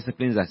 God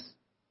disciplines us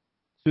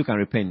so we can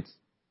repent.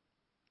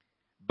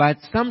 But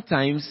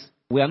sometimes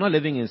we are not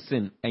living in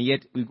sin, and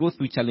yet we go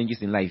through challenges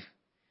in life.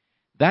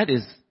 That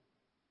is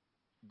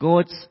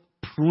God's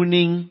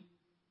pruning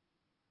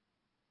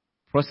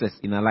process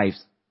in our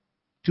lives.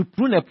 To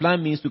prune a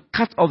plant means to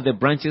cut off the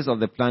branches of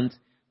the plant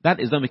that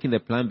is not making the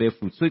plant bear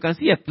fruit. So you can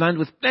see a plant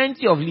with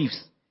plenty of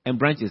leaves and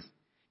branches.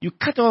 You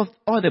cut off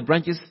all the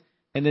branches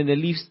and then the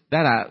leaves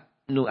that are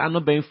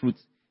not bearing fruit,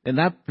 then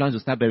that plant will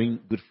start bearing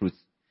good fruits.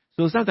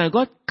 So sometimes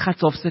God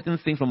cuts off certain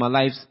things from our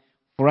lives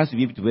for us to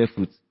be able to bear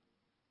fruit.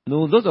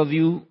 Those of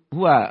you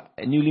who are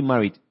newly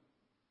married,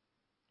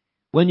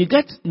 when you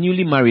get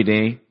newly married,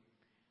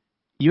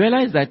 you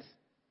realize that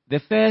the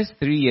first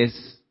 3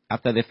 years,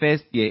 after the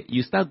first year,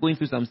 you start going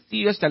through some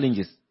serious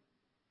challenges.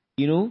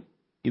 You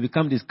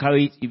become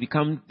discouraged, you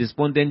become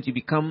despondent, you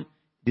become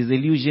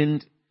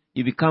disillusioned,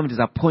 you become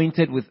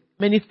disappointed with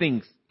many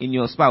things in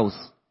your spouse.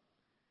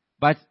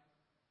 But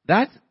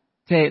that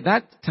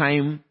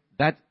time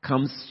that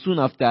comes soon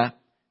after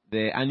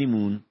the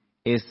honeymoon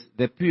is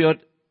the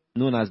period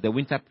known as the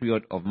winter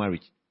period of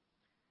marriage.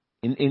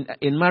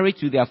 In marriage,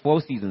 there are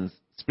 4 seasons: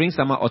 spring,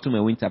 summer, autumn,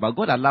 and winter. But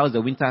God allows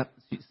the winter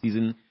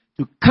season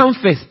to come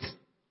first,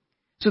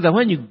 so that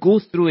when you go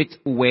through it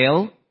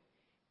well,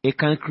 it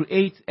can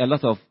create a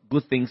lot of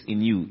good things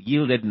in you.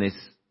 Yieldedness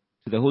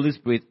to the Holy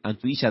Spirit and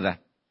to each other.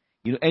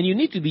 And you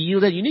need to be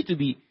yielded. You need to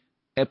be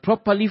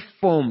properly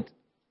formed,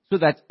 so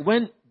that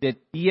when the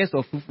years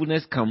of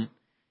fruitfulness come,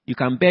 you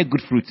can bear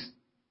good fruits.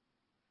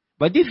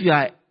 But if you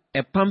are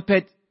a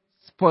pampered,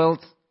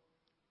 spoiled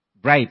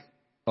bride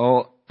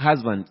or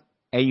husband,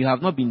 and you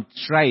have not been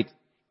tried,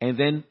 and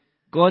then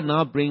God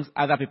now brings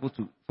other people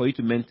for you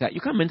to mentor,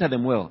 you can't mentor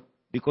them well,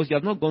 because you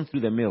have not gone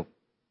through the mill.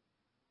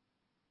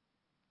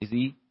 You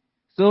see?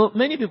 So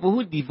many people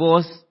who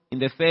divorce in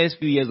the first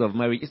few years of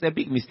marriage, it's a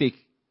big mistake.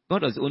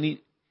 God was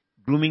only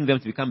grooming them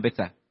to become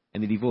better,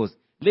 and they divorce.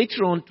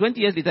 Later on, 20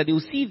 years later, they will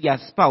see their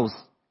spouse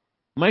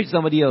married to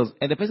somebody else,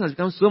 and the person has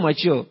become so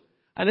mature.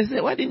 And they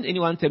say, why didn't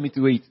anyone tell me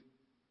to wait?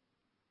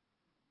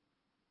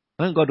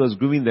 When God was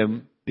grooming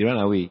them, they ran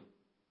away.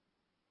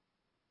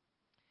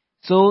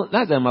 So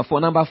that's number 4.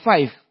 Number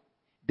 5,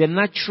 the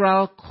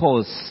natural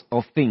cause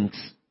of things.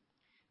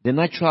 The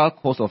natural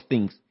cause of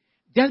things.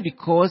 Just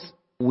because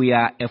we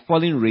are a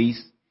fallen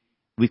race,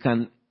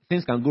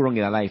 things can go wrong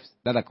in our lives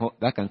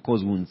that can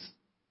cause wounds.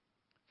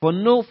 For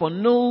no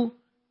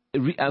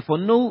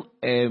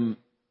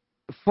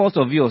fault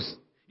of yours,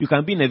 you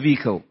can be in a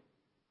vehicle,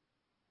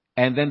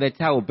 and then the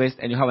tire will burst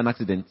and you have an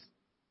accident.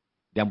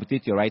 They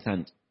amputate your right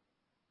hand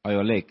or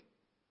your leg,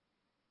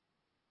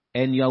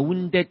 and you are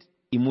wounded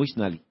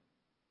emotionally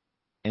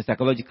and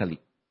psychologically.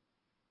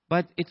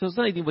 But it was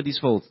not anybody's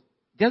fault.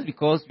 Just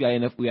because we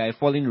are a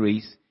fallen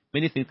race,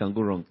 many things can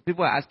go wrong.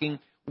 People are asking,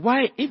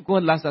 why, if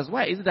God loves us,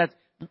 why is it that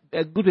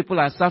good people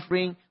are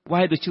suffering?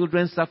 Why do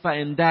children suffer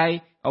and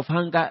die of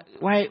hunger?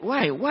 Why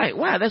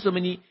are there so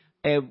many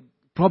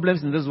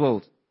problems in this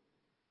world?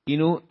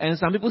 And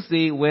some people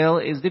say, well,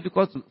 it's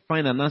difficult to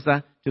find an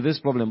answer to this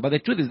problem. But the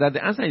truth is that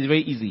the answer is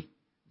very easy: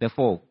 the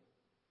fall.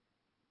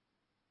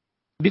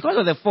 Because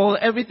of the fall,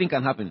 everything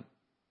can happen.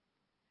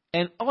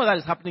 And all that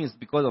is happening is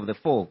because of the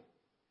fall.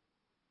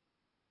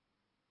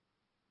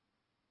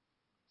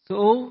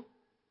 So,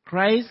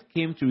 Christ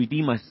came to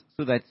redeem us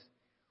so that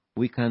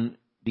we can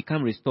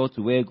become restored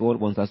to where God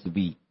wants us to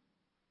be.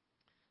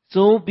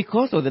 So,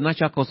 because of the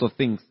natural cause of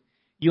things,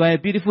 you are a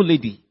beautiful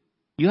lady.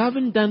 You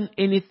haven't done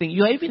anything.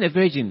 You are even a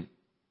virgin.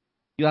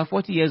 You are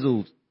 40 years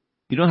old.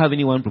 You don't have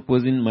anyone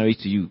proposing marriage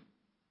to you.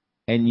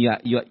 And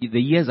the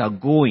years are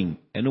going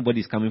and nobody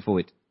is coming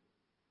forward.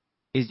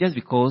 It's just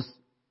because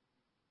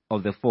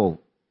of the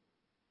fall.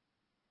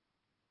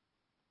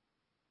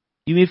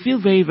 You may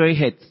feel very, very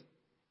hurt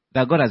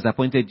that God has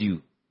appointed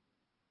you.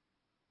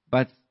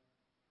 But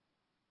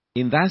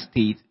in that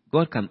state,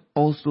 God can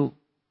also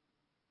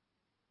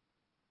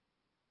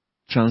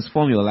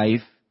transform your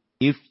life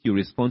if you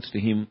respond to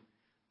Him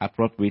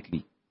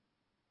appropriately.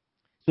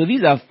 So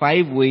these are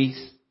 5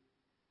 ways,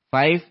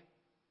 5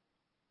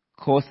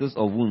 causes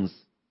of wounds.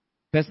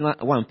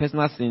 1,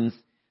 personal sins.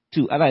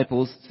 2, other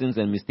people's sins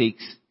and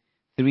mistakes.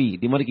 3,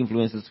 demonic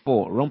influences.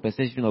 4, wrong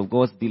perception of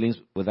God's dealings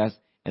with us.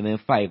 And then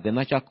 5, the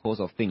natural cause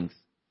of things.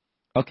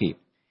 Okay.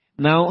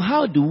 Now,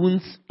 how do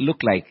wounds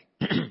look like?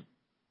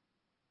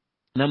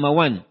 Number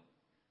one,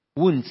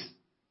 wounds.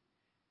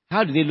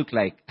 How do they look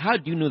like? How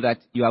do you know that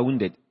you are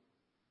wounded?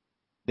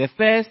 The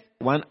first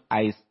one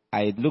I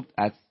looked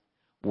at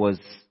was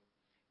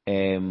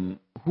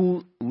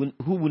who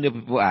wounded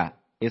people are.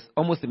 It's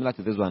almost similar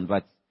to this one,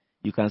 but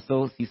you can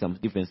still see some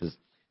differences.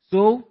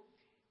 So,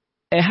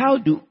 how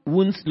do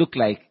wounds look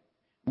like?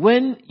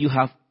 When you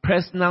have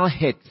personal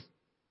hurt,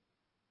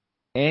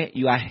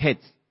 you are hurt.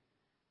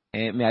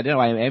 I don't know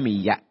why I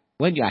mean, yeah.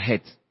 When you are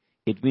hurt,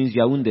 it means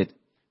you are wounded.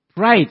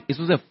 Pride is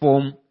also a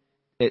form.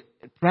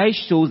 Pride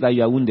shows that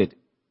you are wounded.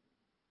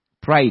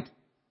 Pride.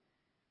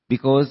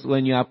 Because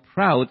when you are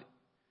proud,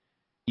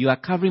 you are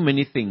covering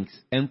many things.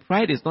 And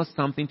pride is not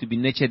something to be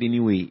nurtured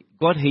anyway.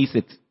 God hates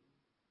it.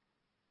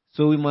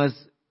 So we must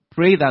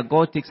pray that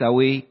God takes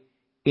away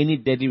any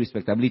dirty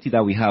respectability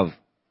that we have.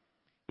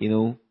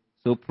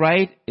 So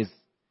pride is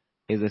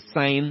a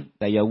sign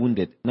that you are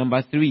wounded.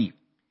 Number 3,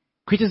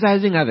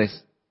 criticizing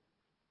others.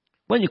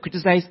 When you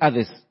criticize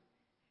others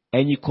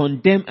and you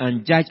condemn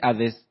and judge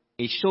others,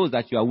 it shows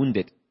that you are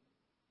wounded.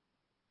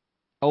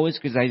 Always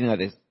criticizing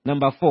others.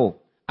 Number 4,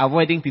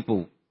 avoiding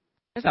people.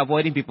 Just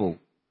avoiding people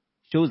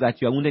shows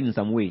that you are wounded in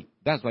some way.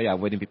 That's why you are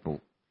avoiding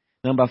people.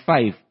 Number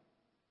 5,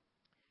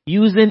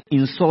 using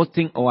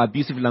insulting or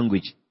abusive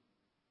language.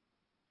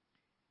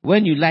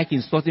 When you like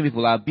insulting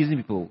people or abusing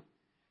people,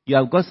 you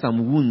have got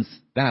some wounds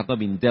that have not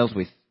been dealt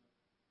with.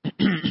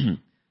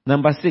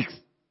 Number 6,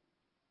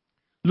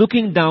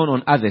 looking down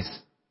on others.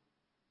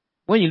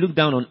 When you look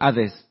down on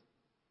others,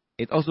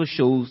 it also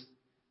shows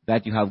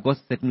that you have got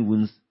certain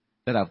wounds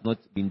that have not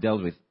been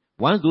dealt with.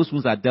 Once those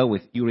wounds are dealt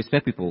with, you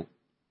respect people.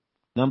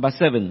 Number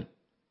 7,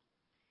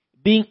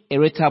 being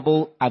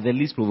irritable at the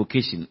least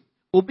provocation.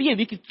 So, being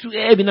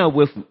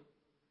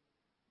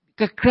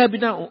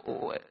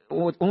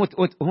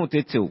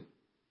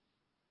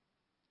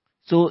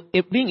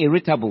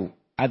irritable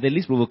at the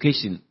least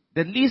provocation,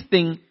 the least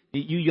thing,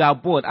 you are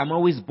bored. I'm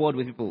always bored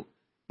with people.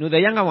 The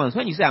younger ones,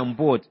 when you say I'm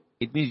bored,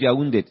 it means you are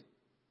wounded.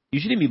 You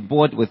shouldn't be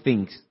bored with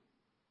things.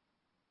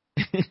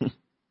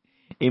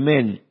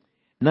 Amen.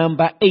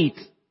 Number 8,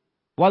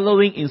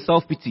 wallowing in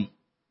self-pity.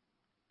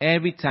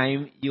 Every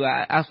time you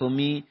are asked for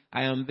me,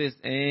 I am this,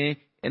 and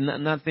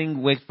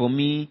nothing works for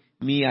me.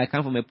 I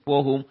come from a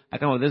poor home. I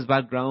come from this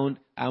background.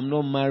 I'm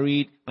not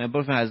married. My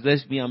boyfriend has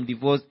left me. I'm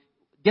divorced.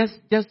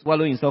 Just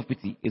wallowing in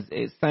self-pity is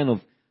a sign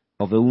of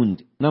a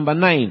wound. Number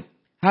 9,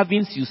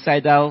 having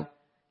suicidal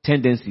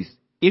tendencies.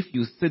 If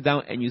you sit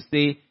down and you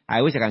say,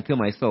 I wish I can kill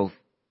myself,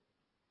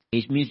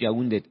 it means you are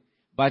wounded.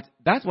 But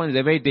that one is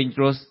a very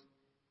dangerous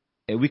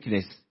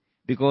weakness.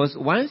 Because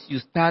once you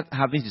start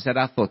having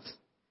suicidal thoughts,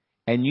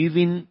 and you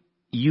even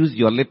use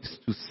your lips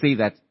to say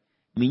that,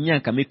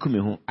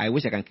 I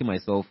wish I can kill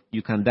myself,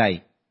 you can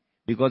die.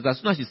 Because as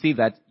soon as you say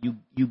that,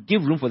 you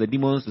give room for the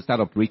demons to start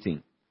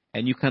operating.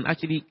 And you can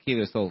actually kill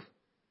yourself.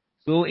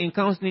 So in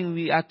counseling,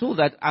 we are told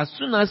that as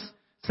soon as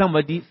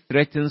somebody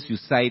threatens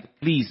suicide,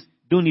 please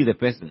don't leave the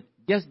person.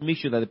 Just make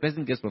sure that the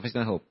person gets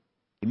professional help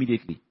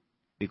immediately.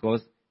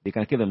 Because they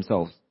can kill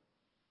themselves.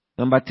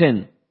 Number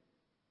 10,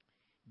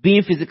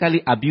 being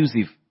physically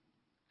abusive.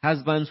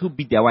 Husbands who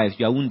beat their wives,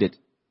 you are wounded.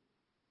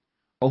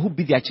 Or who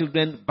beat their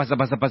children,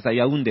 basa,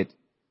 you are wounded.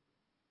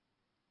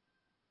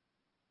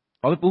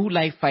 Or people who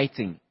like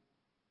fighting,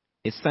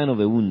 a sign of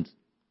a wound.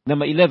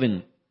 Number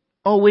 11,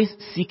 always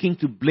seeking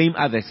to blame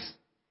others.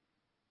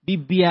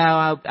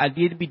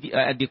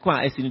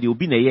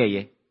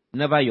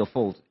 Never your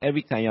fault.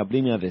 Every time you are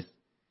blaming others,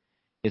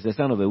 it's a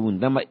sign of a wound.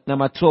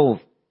 Number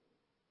 12,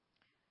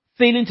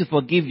 failing to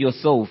forgive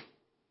yourself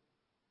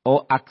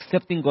or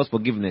accepting God's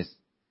forgiveness.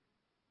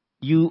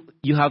 You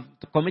have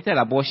committed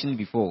abortion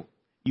before.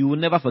 You will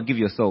never forgive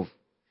yourself.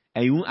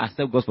 And you won't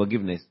accept God's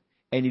forgiveness.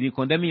 And you've been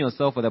condemning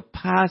yourself for the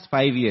past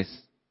 5 years.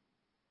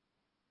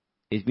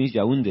 It means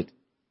you are wounded.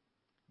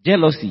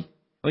 Jealousy.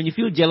 When you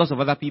feel jealous of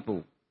other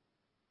people,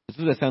 it's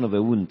a sign of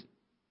a wound.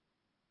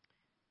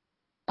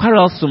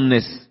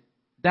 Quarrelsomeness.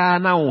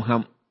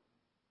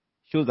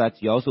 Shows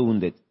that you are also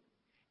wounded.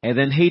 And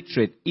then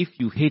hatred. If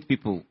you hate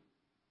people,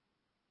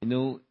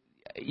 you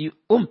it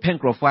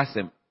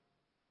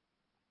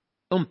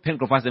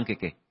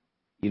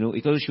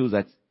also shows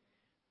that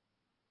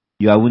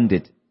you are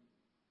wounded.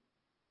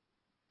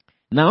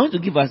 Now I want to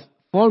give us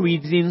 4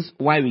 reasons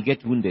why we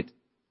get wounded.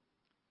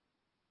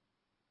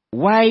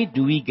 Why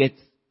do we get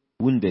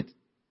wounded?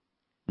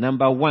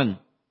 Number one,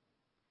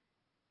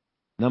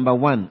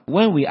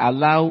 when we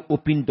allow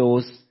open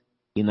doors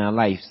in our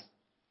lives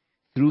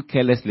through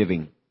careless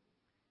living.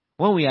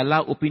 When we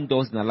allow open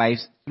doors in our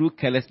lives through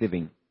careless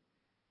living.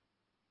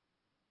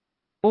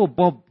 Oh,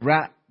 Bob,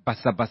 bra,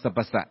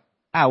 basa.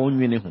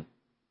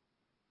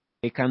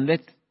 It can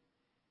let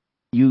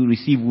you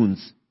receive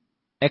wounds.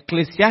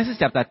 Ecclesiastes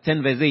chapter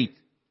 10 verse 8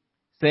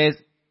 says,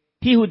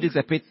 he who digs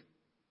a pit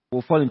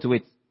will fall into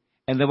it,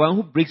 and the one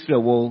who breaks through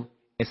a wall,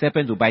 a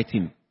serpent will bite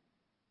him.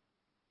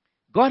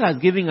 God has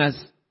given us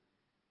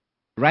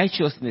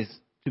righteousness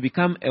to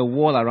become a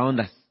wall around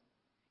us.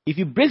 If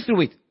you break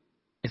through it,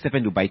 a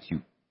serpent will bite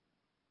you.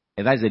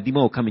 And that is a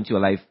demon will come into your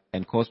life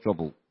and cause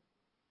trouble.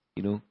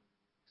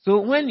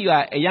 So when you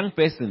are a young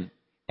person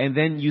and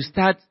then you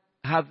start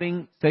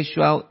having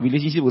sexual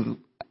relationship with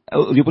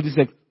the opposite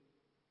sex,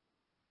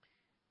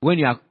 when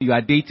you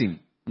are dating,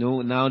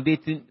 now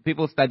dating,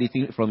 people start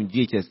dating from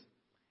GHS,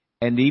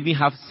 and they even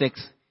have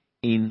sex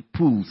in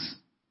pools.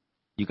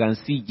 You can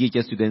see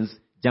GHS students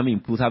jumping in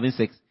pools, having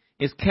sex.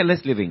 It's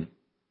careless living.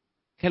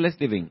 Careless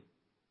living.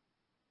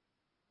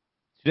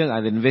 Students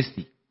at the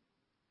university.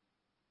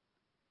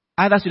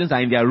 Other students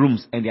are in their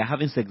rooms and they are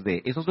having sex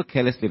there. It's also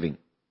careless living.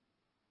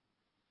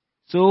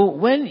 So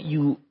when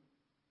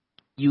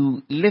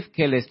you live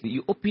carelessly,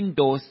 you open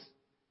doors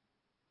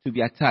to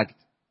be attacked.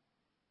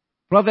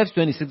 Proverbs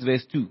 26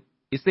 verse 2.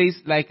 It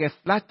says, like a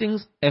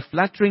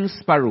flattering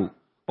sparrow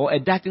or a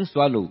darting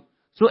swallow,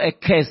 so a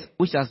curse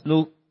which has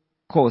no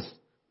cause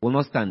will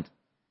not stand.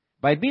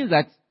 But it means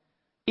that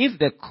if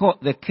the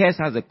curse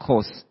has a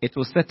cause, it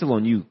will settle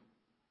on you.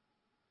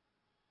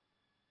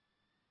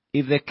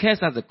 If the curse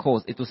has a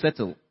cause, it will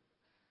settle.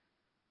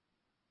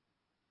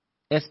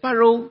 A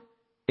sparrow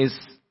is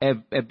a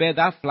bird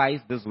that flies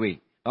this way.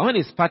 But when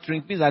it's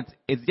pattering, it means that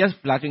it's just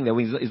flattering the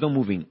wings, it's not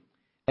moving.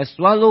 A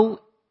swallow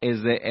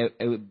is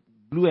a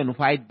blue and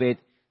white bird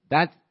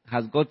that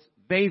has got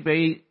very,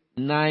 very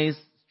nice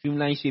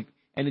streamline shape,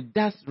 and it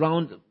does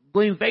round,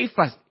 going very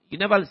fast. You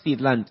never see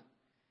it land,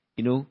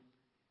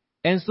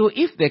 And so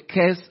if the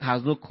curse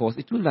has no cause,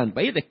 it will land.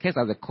 But if the curse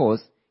has a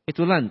cause, it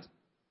will land.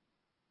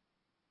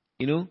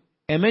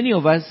 And many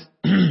of us,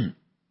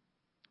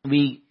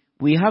 we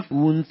have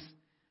wounds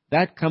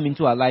that come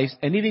into our lives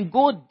and even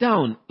go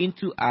down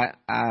into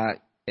our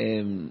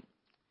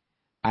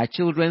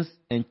children's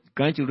and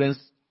grandchildren's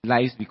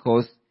lives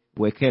because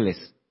we're careless.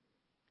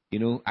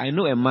 I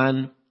know a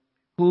man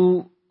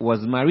who was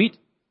married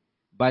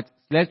but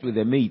slept with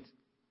a maid.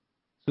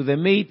 So the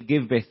maid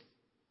gave birth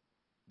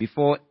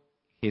before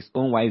his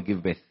own wife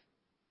gave birth.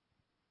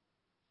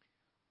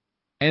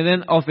 And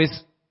then of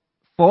his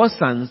 4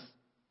 sons,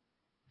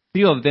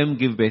 3 of them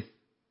gave birth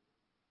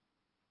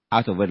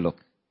out of wedlock.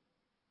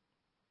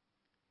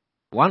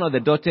 One of the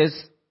daughters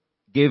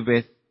gave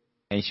birth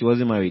and she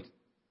wasn't married.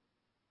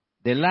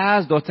 The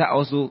last daughter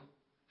also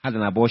had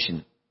an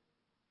abortion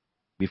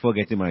before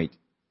getting married.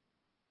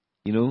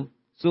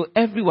 So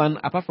everyone,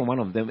 apart from one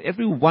of them,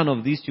 every one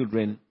of these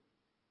children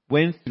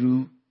went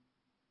through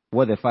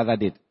what the father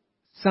did.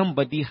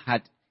 Somebody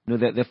had,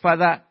 the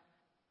father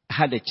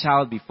had a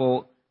child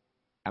before,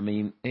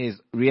 his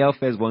real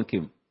firstborn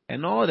came.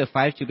 And all the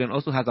 5 children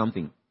also had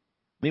something.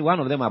 One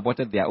of them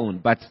aborted their own,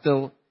 but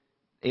still,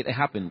 it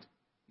happened.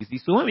 You see,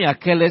 so when we are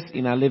careless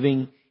in our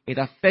living, it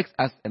affects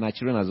us and our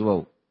children as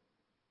well.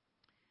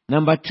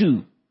 Number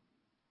 2.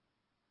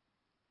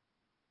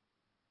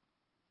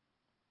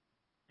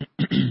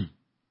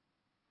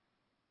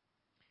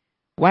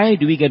 Why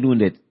do we get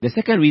wounded? The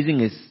second reason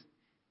is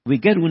we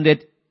get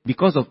wounded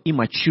because of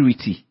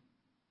immaturity.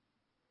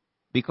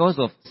 Because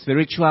of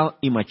spiritual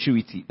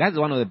immaturity. That's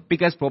one of the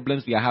biggest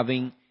problems we are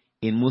having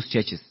in most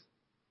churches.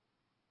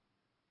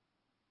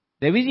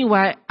 The reason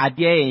why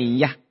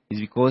Adia is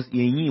because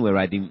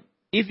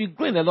if you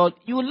grow in the Lord,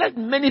 you will let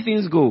many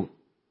things go.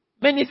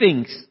 Many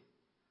things.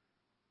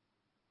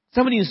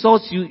 Somebody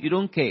insults you, you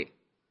don't care.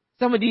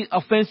 Somebody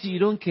offends you, you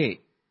don't care.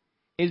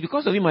 It's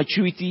because of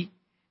immaturity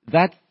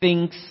that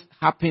things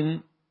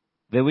happen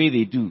the way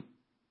they do.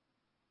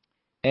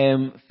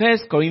 1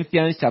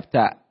 Corinthians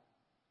chapter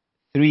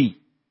 3,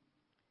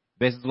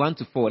 verses 1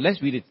 to 4.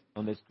 Let's read it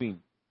on the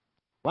screen.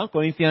 1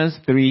 Corinthians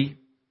 3,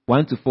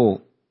 1 to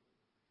 4.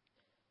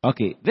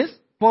 Okay, this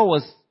Paul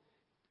was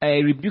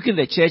rebuking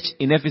the church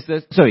in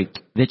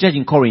the church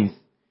in Corinth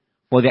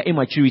for their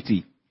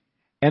immaturity.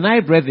 And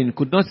I, brethren,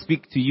 could not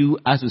speak to you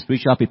as to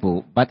spiritual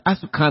people, but as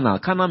to carnal.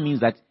 Carnal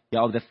means that you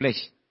are of the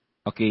flesh.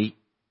 Okay.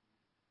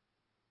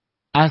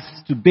 As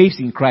to babes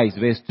in Christ,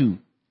 verse 2.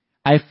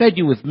 I fed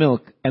you with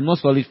milk and not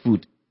solid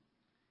food.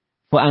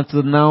 For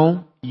until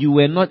now, you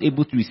were not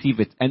able to receive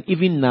it. And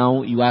even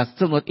now, you are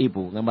still not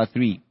able. Number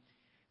 3.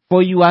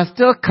 For you are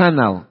still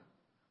carnal.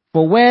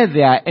 For where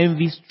there are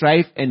envy,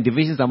 strife, and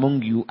divisions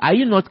among you, are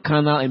you not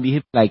carnal and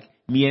behave like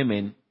mere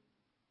men?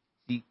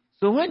 See?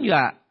 So when you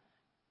are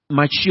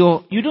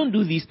mature, you don't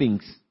do these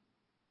things.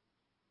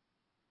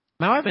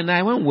 My wife and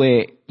I, when we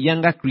were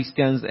younger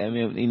Christians,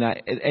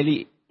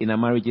 early in our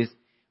marriages,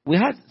 we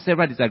had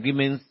several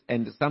disagreements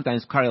and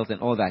sometimes quarrels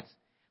and all that.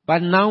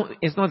 But now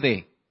it's not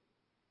there.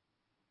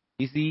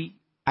 You see,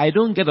 I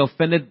don't get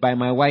offended by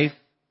my wife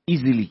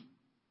easily,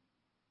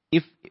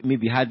 if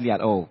maybe hardly at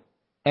all.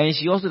 And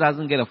she also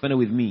doesn't get offended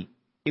with me,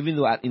 even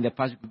though in the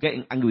past we could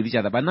get angry with each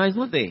other. But now it's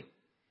not there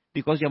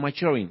because you're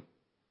maturing.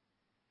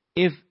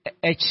 If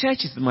a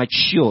church is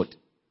matured,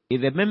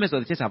 if the members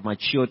of the church have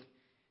matured,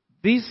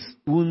 these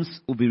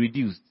wounds will be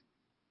reduced.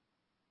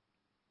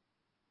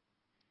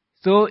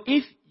 So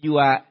if you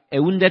are a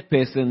wounded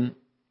person,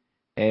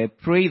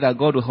 pray that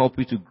God will help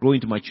you to grow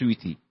into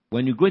maturity.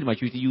 When you grow into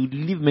maturity, you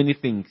leave many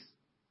things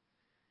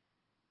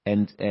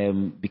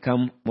and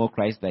become more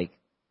Christ-like.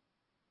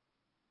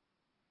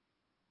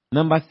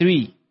 Number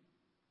 3,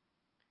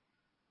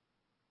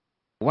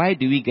 why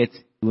do we get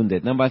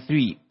wounded. Number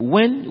 3,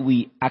 when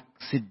we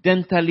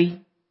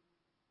accidentally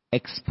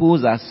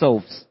expose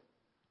ourselves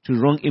to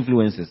wrong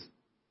influences.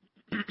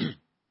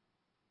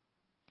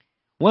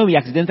 When we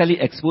accidentally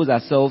expose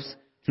ourselves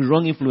to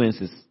wrong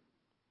influences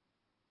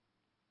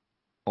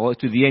or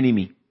to the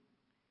enemy.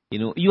 You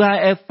know, you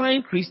are a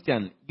fine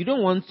Christian. You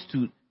don't want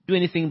to do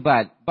anything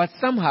bad, but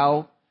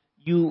somehow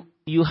you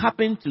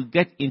happen to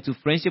get into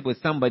friendship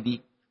with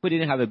somebody who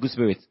didn't have a good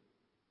spirit.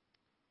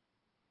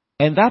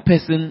 And that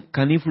person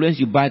can influence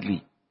you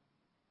badly.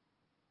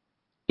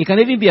 It can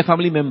even be a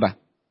family member.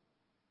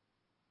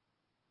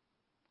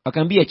 It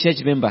can be a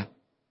church member.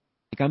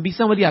 It can be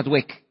somebody at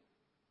work.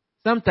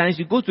 Sometimes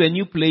you go to a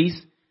new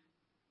place,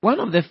 one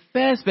of the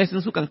first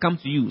persons who can come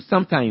to you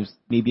sometimes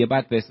may be a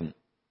bad person.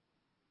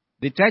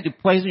 They try to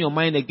poison your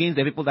mind against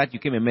the people that you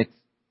came and met.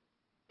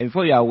 And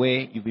before you are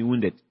aware, you'll be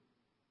wounded.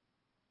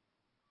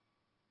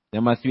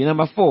 Number 3.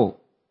 Number 4,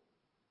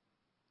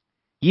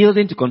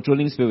 yielding to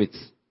controlling spirits.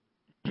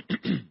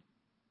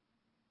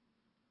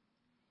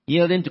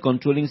 Yielding to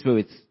controlling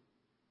spirits.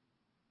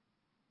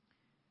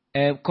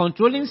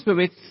 Controlling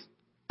spirits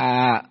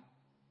are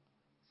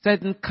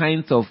certain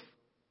kinds of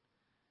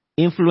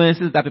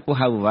influences that people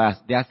have over us.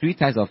 There are 3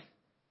 types of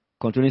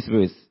controlling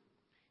spirits.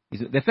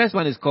 The first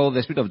one is called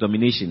the spirit of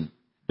domination.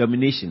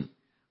 Domination.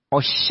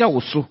 Or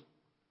shawso.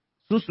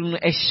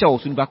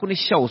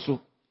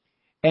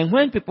 And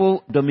when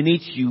people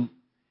dominate you,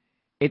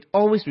 it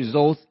always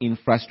results in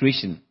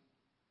frustration.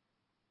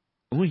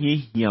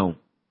 You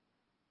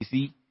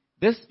see,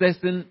 this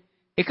person,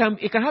 it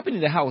can happen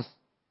in the house.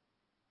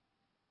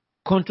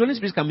 Controlling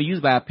spirits can be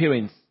used by our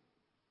parents.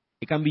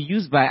 It can be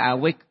used by our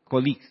work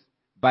colleagues,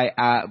 by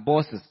our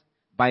bosses,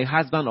 by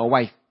husband or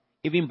wife,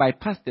 even by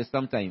pastors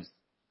sometimes,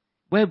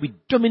 where we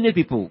dominate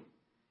people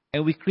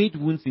and we create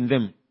wounds in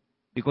them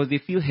because they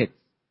feel hurt.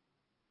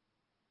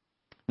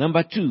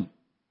 Number 2,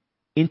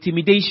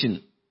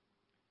 intimidation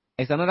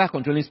is another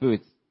controlling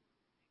spirit.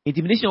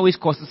 Intimidation always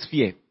causes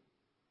fear.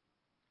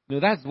 You know,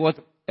 that's what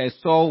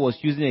Saul was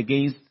using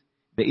against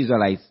the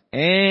Israelites.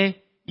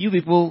 You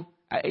people,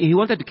 he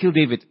wanted to kill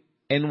David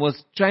and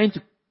was trying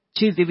to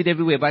chase David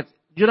everywhere, but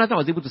Jonathan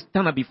was able to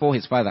stand up before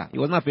his father. He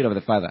was not afraid of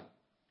the father.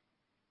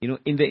 You know,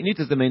 in the New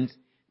Testament,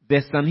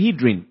 the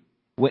Sanhedrin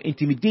were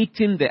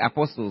intimidating the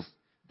apostles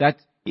that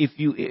if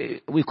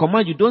we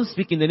command you, don't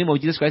speak in the name of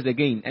Jesus Christ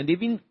again. And they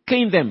even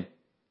caned them,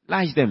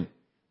 lashed them.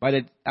 But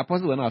the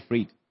apostles were not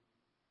afraid.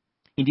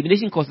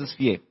 Intimidation causes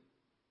fear.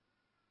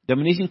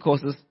 Domination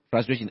causes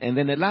frustration. And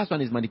then the last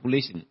one is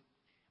manipulation.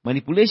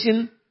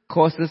 Manipulation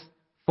causes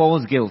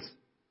false guilt.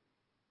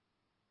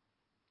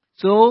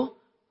 So,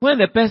 when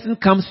the person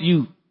comes to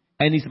you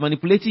and is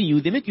manipulating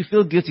you, they make you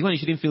feel guilty when you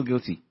shouldn't feel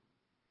guilty.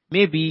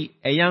 Maybe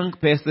a young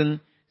person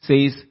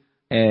says,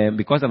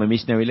 because I'm a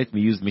missionary, let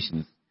me use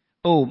missions.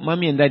 Oh,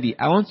 mommy and daddy,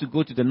 I want to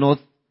go to the north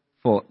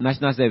for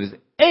national service.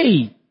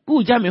 Hey,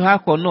 who jam me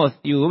for north?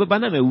 You by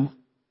the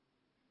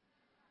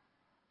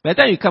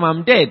time you come,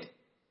 I'm dead.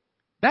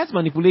 That's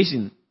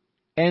manipulation.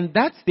 And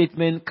that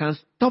statement can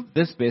stop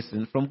this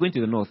person from going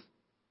to the north.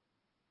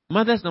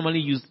 Mothers normally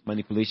use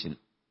manipulation.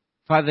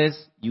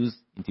 Fathers use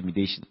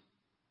intimidation.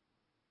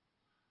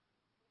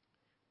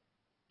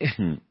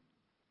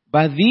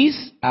 But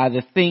these are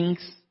the things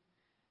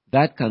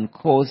that can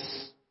cause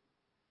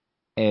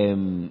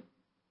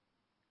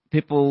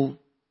people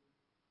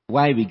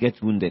why we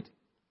get wounded.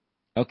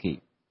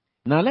 Okay.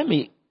 Now let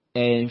me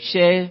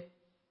share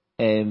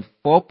 4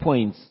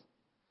 points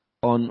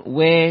on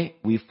where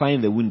we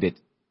find the wounded.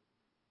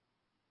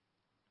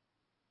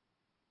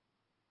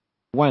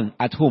 1,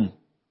 at home.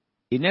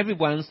 In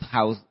everyone's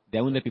house,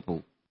 there are wounded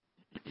people.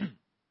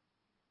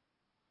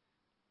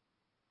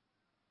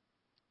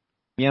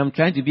 Me, I'm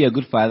trying to be a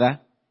good father,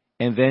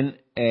 and then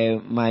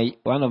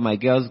one of my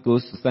girls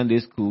goes to Sunday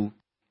school,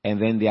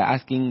 and then they are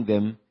asking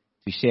them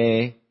to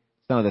share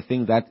some of the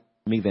things that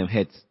make them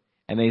hurt.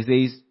 And he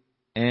says,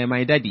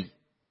 my daddy,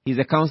 he's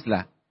a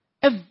counselor.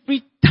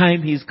 Every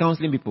time he's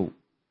counseling people,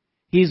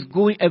 he's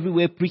going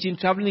everywhere, preaching,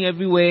 traveling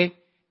everywhere,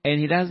 and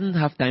he doesn't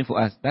have time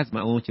for us. That's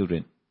my own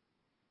children.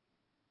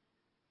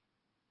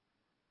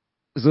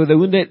 So the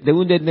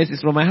woundedness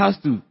is from my house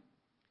too,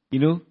 you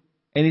know.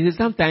 And it is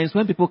sometimes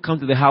when people come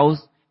to the house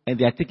and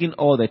they are taking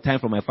all the time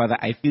from my father,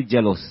 I feel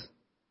jealous.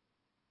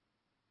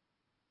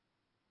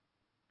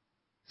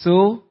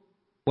 So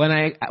when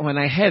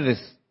I hear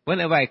this,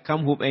 whenever I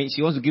come home and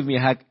she wants to give me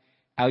a hug,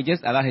 I'll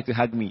just allow her to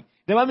hug me.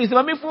 The mommy said,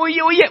 "Mommy, for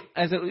you, yeah."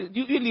 I said,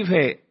 "You leave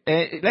her.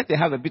 Let her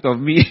have a bit of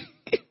me,"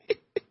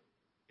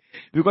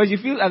 because you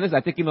feel others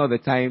are taking all the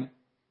time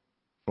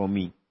from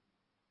me.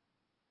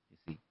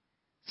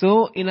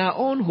 So in our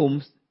own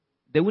homes,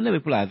 the wounded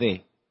people are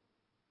there.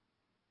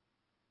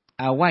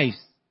 Our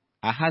wives,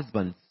 our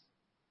husbands,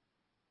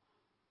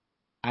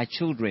 our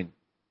children,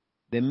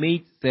 the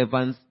maid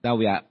servants that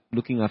we are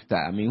looking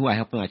after, who are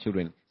helping our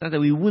children. That's that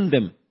we wound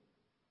them.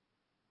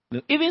 You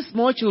know, even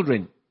small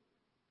children,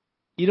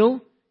 you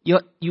know,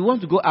 you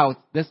want to go out.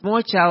 The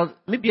small child,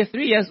 maybe a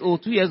 3 years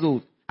old, 2 years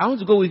old. I want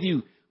to go with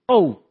you.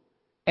 Oh,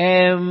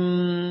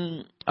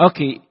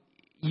 okay,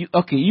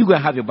 you go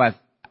and have your bath.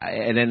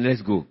 and then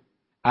let's go.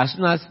 As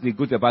soon as they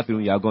go to the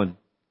bathroom, you are gone.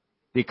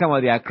 They come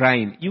out, they are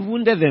crying. You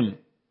wounded them.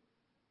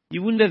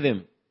 You wounded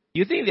them.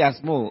 You think they are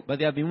small, but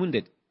they have been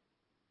wounded.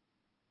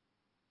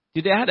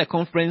 Today I had a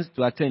conference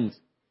to attend,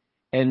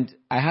 and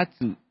I had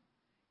to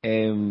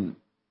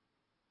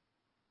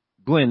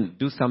go and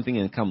do something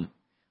and come.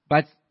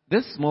 But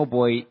this small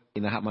boy,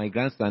 my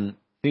grandson,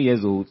 3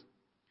 years old,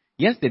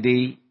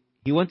 yesterday,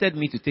 he wanted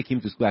me to take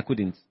him to school. I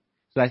couldn't.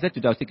 So I said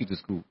today I'll take you to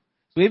school.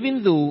 So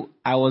even though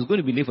I was going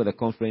to be late for the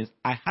conference,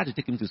 I had to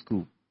take him to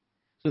school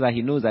so that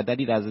he knows that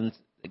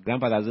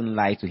grandpa doesn't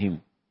lie to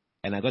him.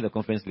 And I got the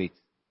conference late.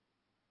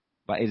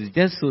 But it's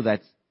just so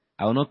that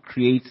I will not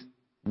create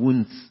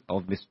wounds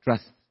of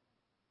mistrust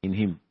in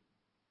him.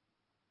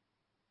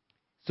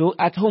 So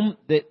at home,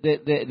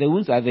 the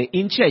wounds are there.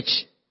 In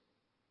church,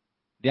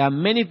 there are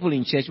many people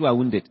in church who are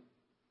wounded.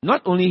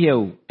 Not only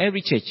here,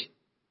 every church.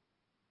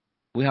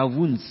 We have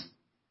wounds.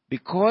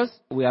 Because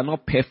we are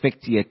not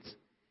perfect yet,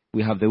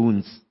 we have the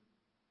wounds.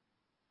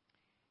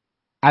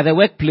 At the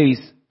workplace,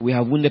 we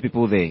have wounded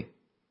people there.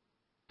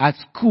 At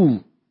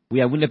school, we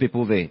have wounded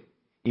people there.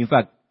 In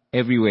fact,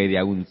 everywhere there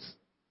are wounds.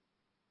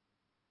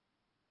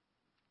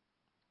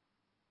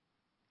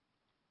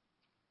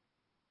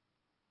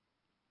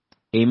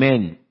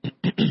 Amen.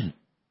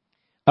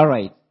 All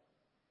right.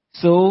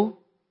 So,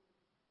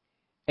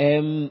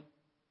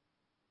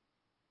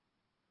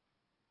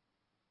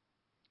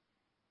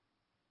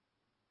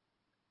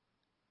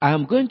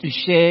 I'm going to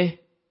share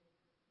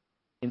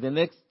in the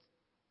next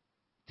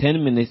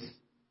 10 minutes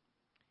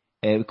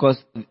because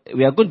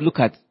we are going to look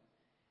at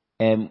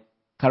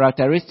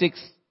characteristics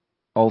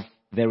of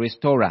the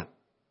restorer,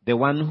 the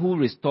one who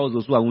restores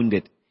those who are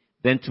wounded.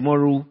 Then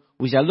tomorrow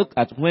we shall look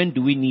at when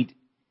do we need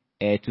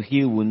to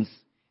heal wounds,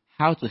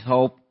 how to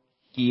help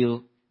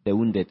heal the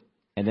wounded,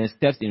 and then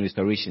steps in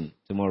restoration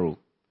tomorrow.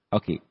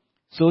 Okay.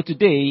 So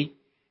today,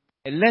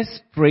 let's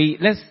pray.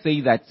 Let's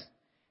say that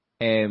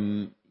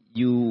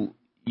you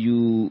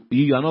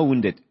are not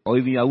wounded, or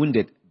even you are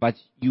wounded, but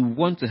you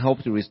want to help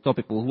to restore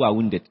people who are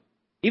wounded.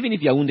 Even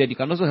if you are wounded, you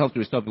can also help to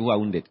restore people who are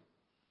wounded.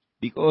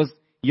 Because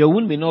your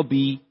wound may not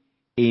be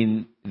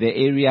in the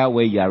area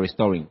where you are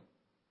restoring.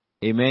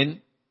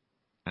 Amen?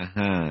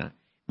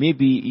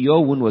 Maybe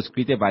your wound was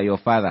created by your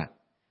father,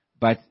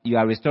 but you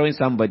are restoring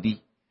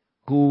somebody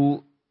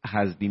who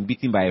has been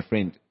beaten by a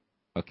friend.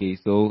 Okay,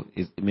 so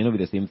it may not be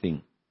the same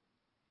thing.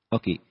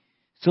 Okay,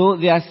 so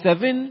there are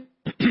 7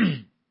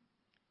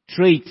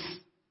 traits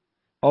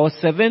or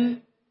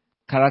 7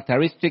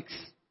 characteristics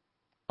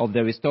of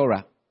the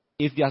restorer.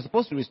 If you are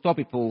supposed to restore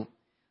people,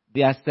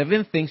 there are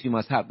 7 things you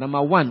must have.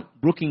 Number 1,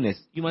 brokenness.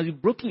 You must be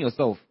broken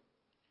yourself.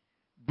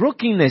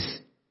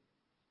 Brokenness.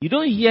 You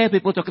don't hear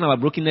people talking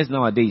about brokenness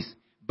nowadays,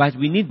 but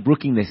we need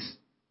brokenness.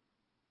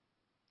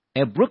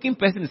 A broken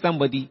person is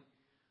somebody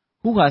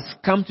who has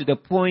come to the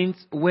point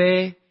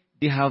where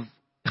they have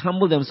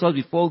humbled themselves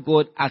before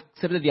God,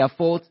 accepted their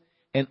faults,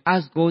 and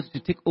asked God to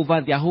take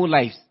over their whole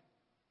lives.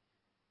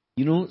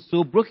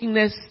 So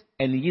brokenness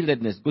and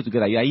yieldedness go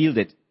together. You are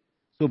yielded.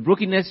 So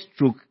brokenness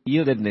stroke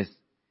yieldedness.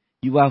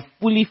 You are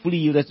fully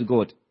yielded to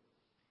God.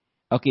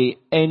 Okay,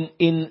 and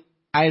in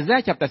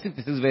Isaiah chapter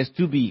 66 verse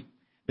 2b,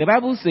 the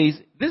Bible says,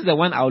 this is the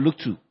one I'll look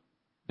to.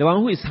 The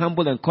one who is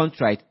humble and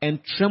contrite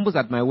and trembles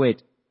at my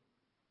word.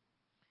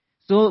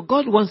 So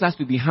God wants us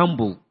to be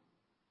humble.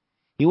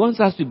 He wants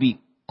us to be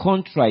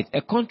contrite.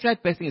 A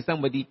contrite person is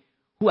somebody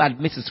who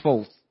admits his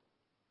faults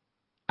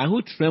and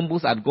who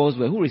trembles at God's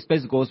word, who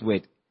respects God's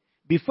word.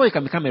 Before you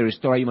can become a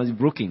restorer, you must be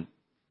broken.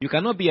 You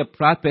cannot be a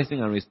proud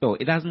person and restore.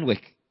 It doesn't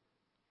work.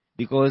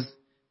 Because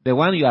the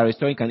one you are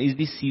restoring can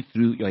easily see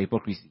through your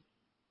hypocrisy.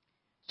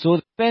 So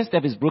the first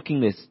step is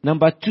brokenness.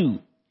 Number 2,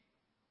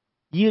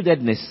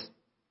 yieldedness.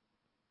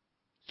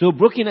 So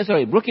brokenness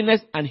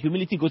and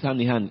humility goes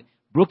hand in hand.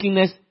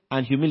 Brokenness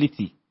and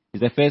humility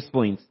is the first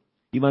point.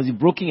 You must be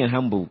broken and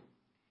humble.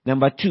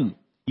 Number 2,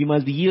 you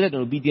must be yielded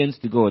and obedient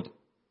to God.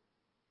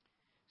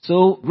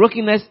 So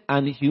brokenness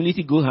and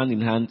humility go hand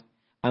in hand.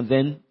 And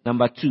then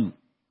number 2,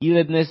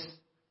 yieldedness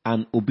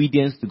and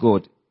obedience to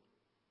God.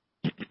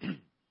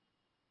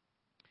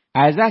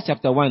 Isaiah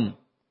chapter 1,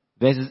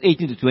 verses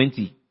 18 to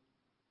 20.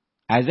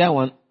 Isaiah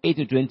 1,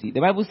 18 to 20.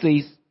 The Bible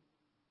says,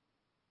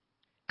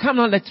 come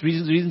now, let's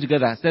reason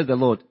together, says the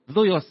Lord.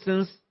 Though your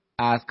sins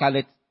are as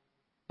scarlet,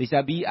 they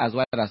shall be as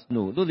white as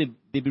snow. Though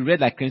they be red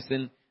like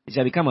crimson, they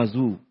shall become as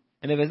wool.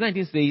 And the verse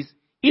 19 says,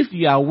 if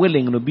you are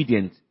willing and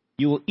obedient,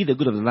 you will eat the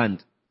good of the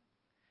land.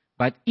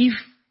 But if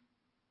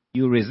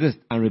you resist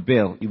and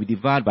rebel, you will be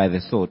devoured by the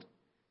sword,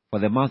 for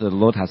the mouth of the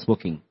Lord has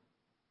spoken.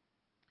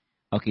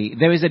 Okay,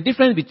 there is a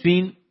difference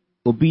between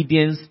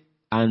obedience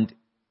and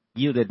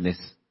yieldedness.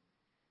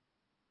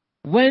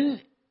 When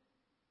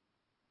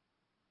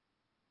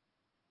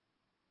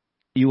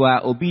you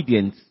are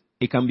obedient,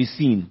 it can be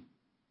seen.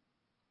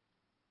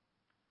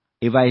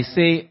 If I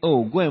say,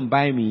 oh, go and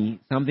buy me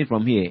something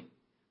from here,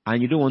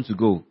 and you don't want to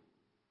go,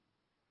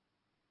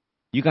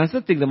 you can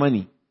still take the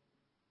money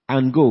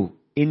and go.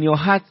 In your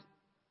heart,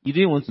 you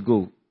didn't want to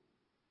go.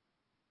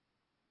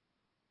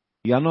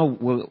 You are not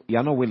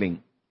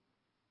willing.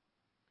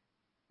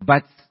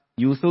 but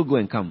you will still go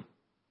and come.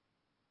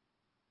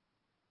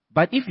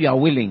 But if you are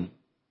willing,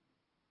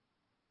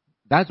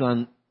 that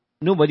one,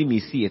 nobody may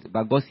see it,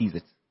 but God sees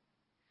it.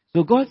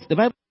 So the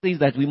Bible says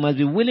that we must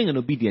be willing and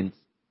obedient.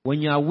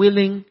 When you are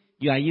willing,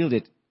 you are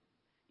yielded.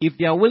 If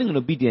you are willing and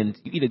obedient,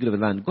 you eat the good of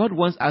the land. God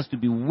wants us to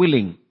be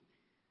willing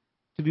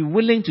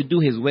to do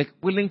His work,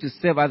 willing to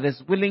serve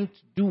others, willing to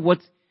do what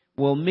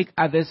will make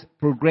others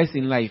progress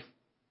in life.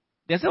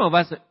 There are some of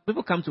us,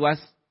 people come to us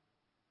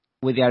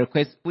with their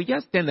requests, we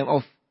just turn them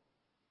off.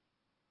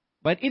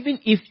 But even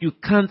if you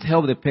can't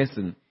help the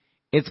person,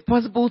 it's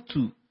possible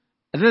to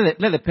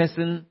let the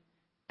person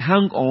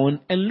hang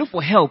on and look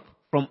for help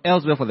from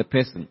elsewhere for the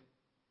person.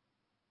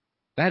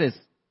 That is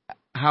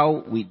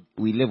how we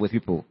live with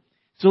people.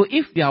 So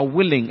if they are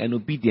willing and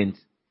obedient,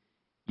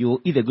 you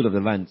will eat the good of the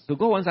land. So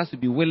God wants us to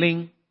be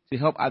willing to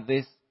help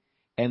others,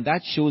 and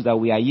that shows that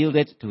we are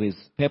yielded to His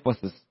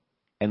purposes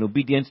and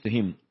obedient to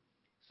Him.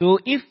 So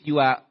if you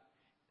are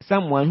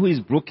someone who is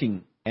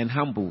broken and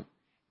humble,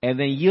 and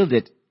then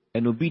yielded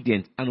and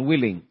obedient and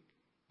willing,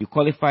 you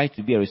qualify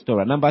to be a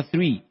restorer. Number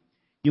 3,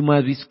 you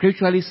must be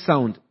scripturally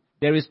sound.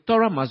 The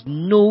restorer must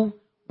know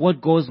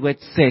what God's word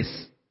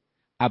says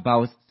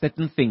about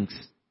certain things.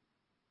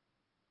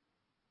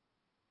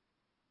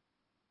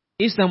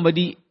 If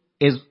somebody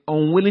is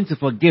unwilling to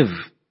forgive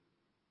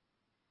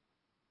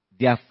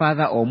their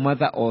father or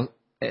mother or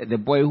the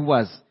boy who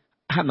has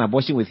had an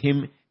abortion with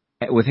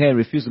her,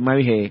 refused to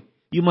marry her,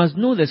 you must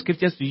know the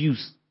scriptures to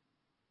use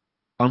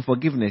on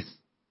forgiveness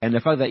and the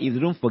fact that if they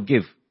don't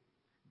forgive,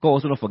 God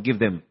also will not forgive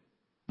them.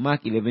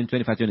 Mark 11,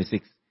 25,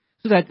 26.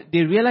 So that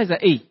they realize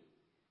that, hey,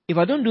 if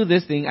I don't do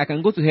this thing, I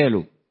can go to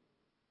hell.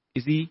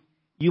 You see,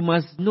 you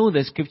must know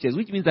the scriptures,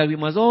 which means that we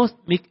must all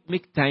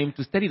make time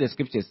to study the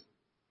scriptures.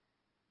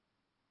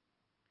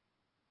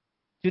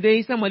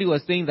 Today, somebody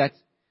was saying that,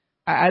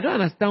 I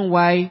don't understand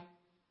why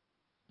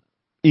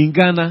in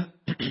Ghana,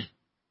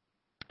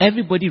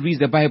 everybody reads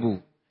the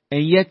Bible,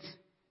 and yet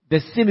the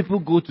same people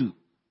go to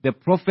the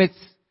prophets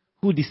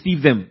who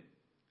deceive them.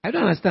 I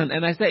don't understand.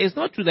 And I said, it's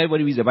not true that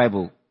everybody reads the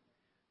Bible.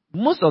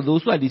 Most of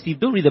those who are deceived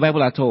don't read the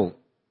Bible at all.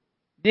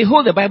 They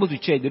hold the Bible to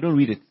church, they don't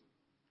read it.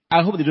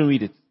 I hope they don't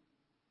read it.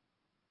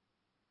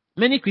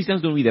 Many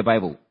Christians don't read the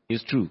Bible.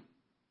 It's true.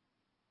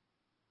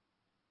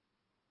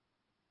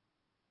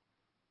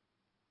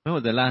 When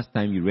was the last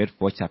time you read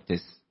 4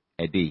 chapters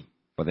a day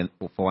for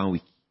 1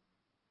 week?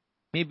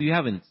 Maybe you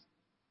haven't.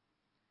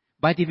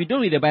 But if you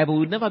don't read the Bible,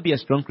 you'll never be a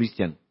strong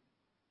Christian.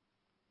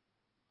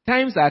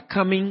 Times are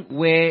coming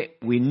where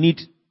we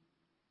need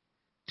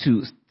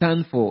to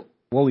stand for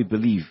what we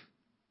believe.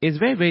 It's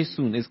very, very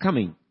soon. It's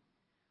coming.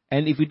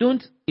 And if we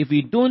don't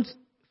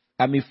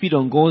feed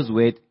on God's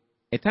word,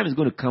 a time is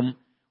going to come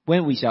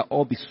when we shall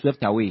all be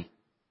swept away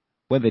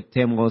when the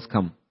turmoils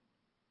come.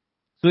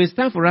 So it's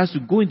time for us to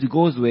go into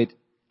God's word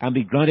and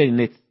be grounded in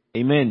it.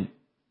 Amen.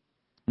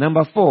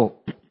 Number 4,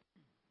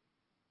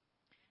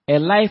 a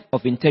life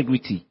of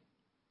integrity.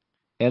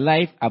 A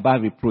life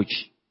above reproach.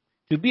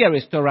 To be a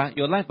restorer,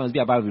 your life must be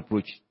above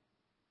reproach.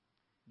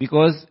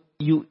 Because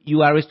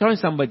you are restoring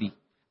somebody,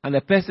 and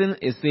the person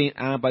is saying,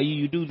 but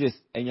you do this,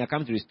 and you are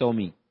coming to restore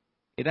me.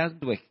 It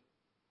doesn't work.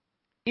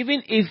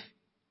 Even if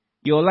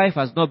your life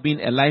has not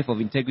been a life of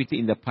integrity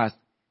in the past,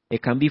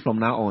 it can be from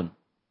now on.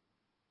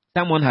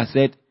 Someone has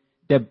said,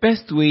 the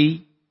best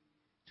way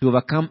to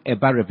overcome a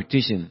bad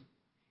reputation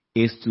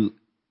is to,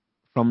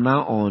 from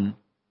now on,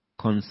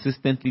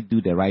 consistently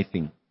do the right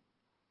thing.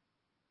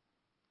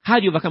 How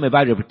do you overcome a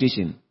bad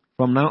reputation?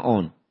 From now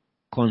on,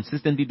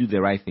 consistently do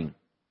the right thing.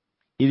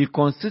 If you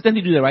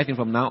consistently do the right thing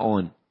from now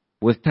on,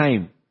 with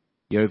time,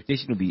 your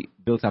reputation will be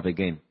built up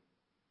again.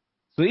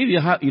 So if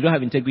you don't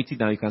have integrity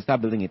now, you can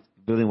start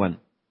building one.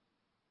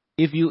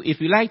 If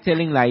you like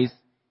telling lies,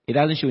 it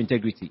doesn't show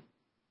integrity.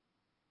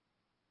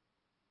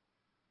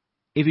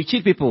 If you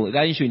cheat people, it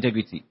doesn't show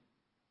integrity.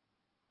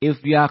 If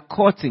you are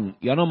courting,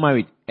 you are not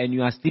married, and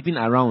you are sleeping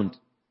around,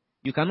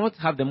 you cannot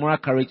have the moral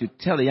courage to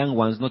tell the young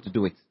ones not to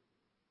do it.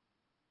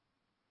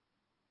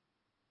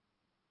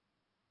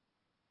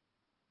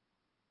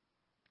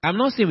 I'm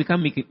not saying we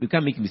can't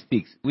make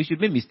mistakes. We should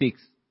make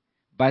mistakes,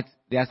 but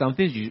there are some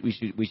things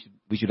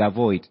we should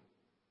avoid,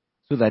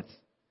 so that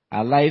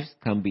our lives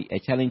can be a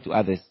challenge to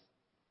others.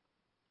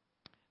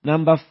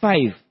 Number 5,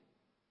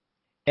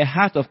 a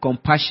heart of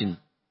compassion.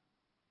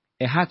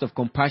 A heart of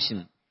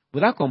compassion.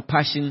 Without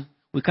compassion,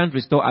 we can't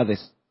restore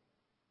others.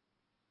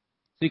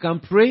 So you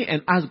can pray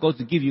and ask God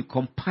to give you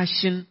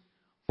compassion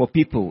for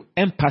people,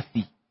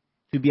 empathy,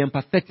 to be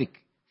empathetic,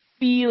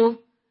 feel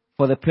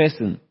for the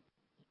person.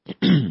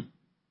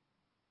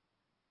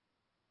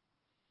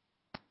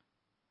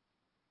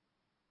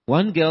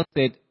 One girl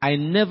said, I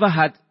never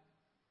had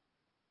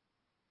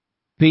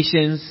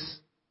patience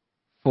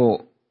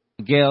for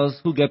girls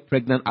who get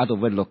pregnant out of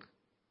wedlock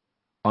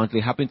until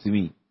it happened to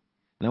me.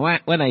 Now,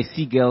 when I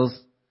see girls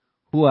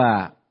who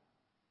are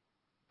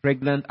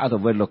pregnant out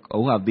of wedlock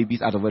or who have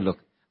babies out of wedlock,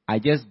 I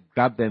just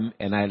grab them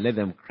and I let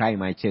them cry in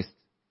my chest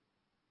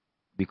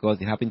because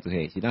it happened to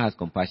her. She now has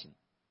compassion.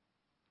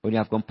 When you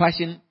have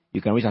compassion,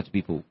 you can reach out to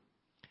people.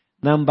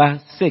 Number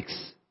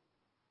 6,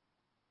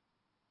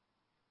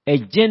 a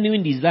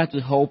genuine desire to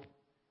help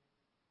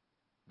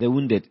the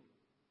wounded.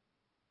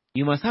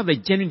 You must have a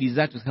genuine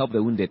desire to help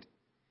the wounded.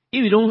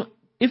 If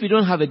you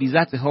don't have a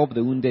desire to help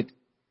the wounded,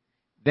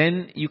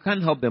 then you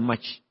can't help them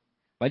much.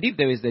 But if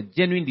there is a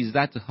genuine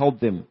desire to help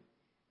them,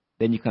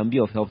 then you can be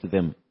of help to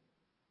them.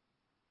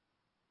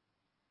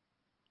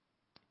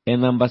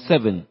 And number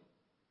 7,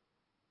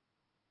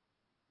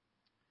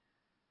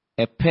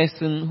 a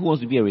person who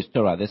wants to be a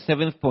restorer. The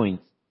 7th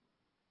point,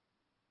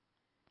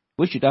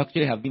 which should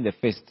actually have been the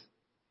first,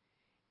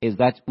 is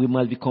that we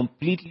must be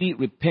completely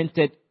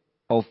repented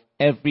of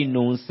every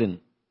known sin.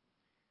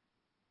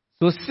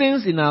 So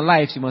sins in our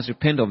lives, we must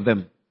repent of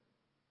them.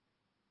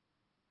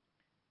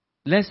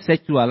 Let's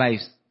search through our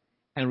lives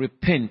and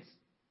repent.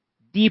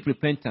 Deep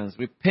repentance.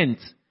 Repent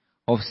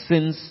of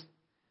sins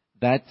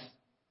that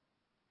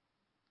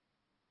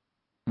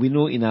we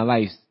know in our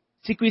lives.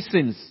 Secret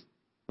sins.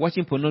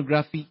 Watching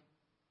pornography.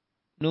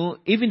 No,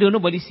 even though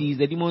nobody sees,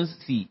 the demons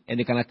see, and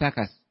they can attack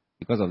us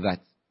because of that.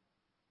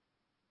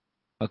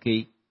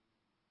 Okay?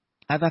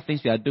 Other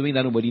things we are doing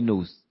that nobody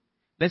knows.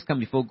 Let's come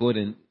before God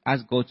and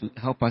ask God to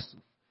help us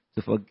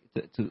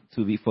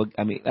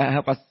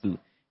help us to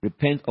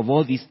repent of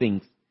all these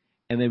things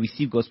and then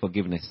receive God's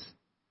forgiveness.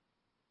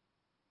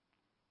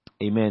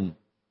 Amen.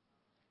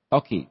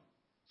 Okay.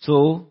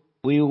 So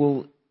we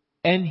will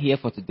end here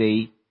for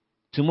today.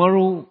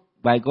 Tomorrow,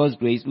 by God's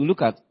grace, we'll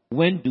look at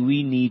when do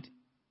we need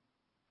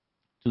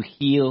to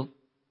heal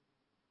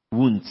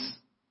wounds,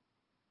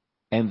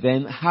 and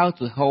then how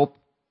to help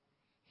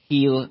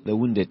heal the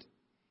wounded,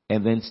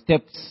 and then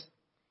steps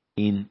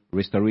in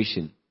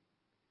restoration.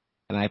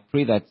 And I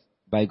pray that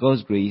by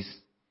God's grace,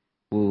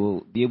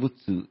 we'll be able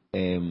to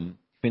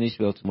finish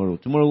well tomorrow.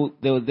 Tomorrow,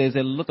 there's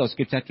a lot of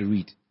scripture to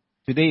read.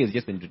 Today is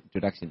just an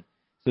introduction.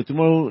 So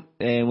tomorrow,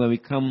 when we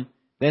come,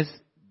 let's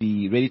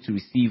be ready to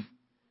receive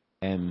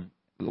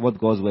what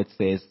God's word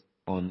says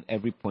on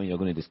every point you're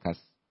going to discuss.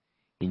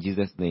 In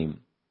Jesus'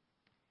 name.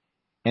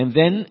 And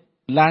then,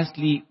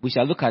 lastly, we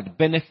shall look at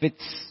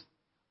benefits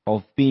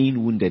of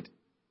being wounded.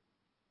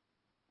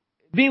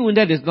 Being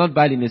wounded is not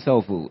bad in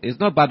itself. It's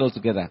not bad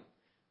altogether.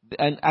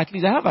 And I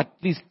have at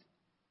least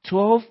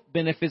 12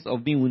 benefits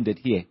of being wounded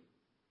here.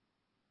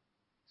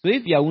 So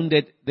if you are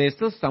wounded, there's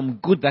still some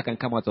good that can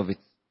come out of it.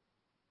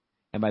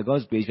 And by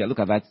God's grace, we'll look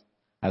at that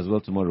as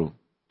well tomorrow.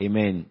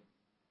 Amen.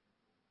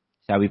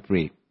 Shall we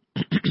pray?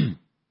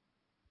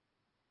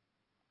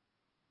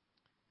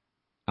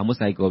 Our Most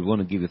High God, we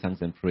want to give you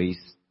thanks and praise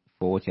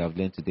for what you have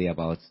learned today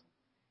about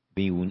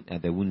being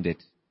the wounded.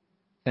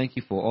 Thank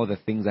you for all the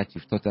things that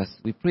you've taught us.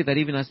 We pray that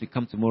even as we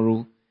come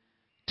tomorrow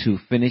to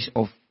finish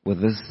off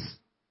with this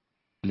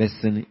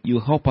lesson, you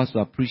help us to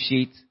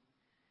appreciate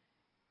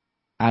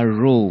our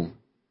role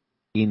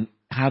in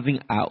having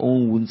our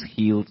own wounds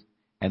healed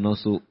and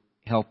also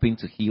helping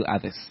to heal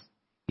others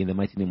in the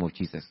mighty name of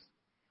Jesus.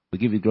 We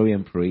give you glory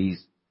and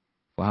praise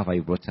for how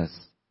you brought us.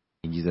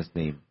 In Jesus'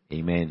 name,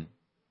 amen.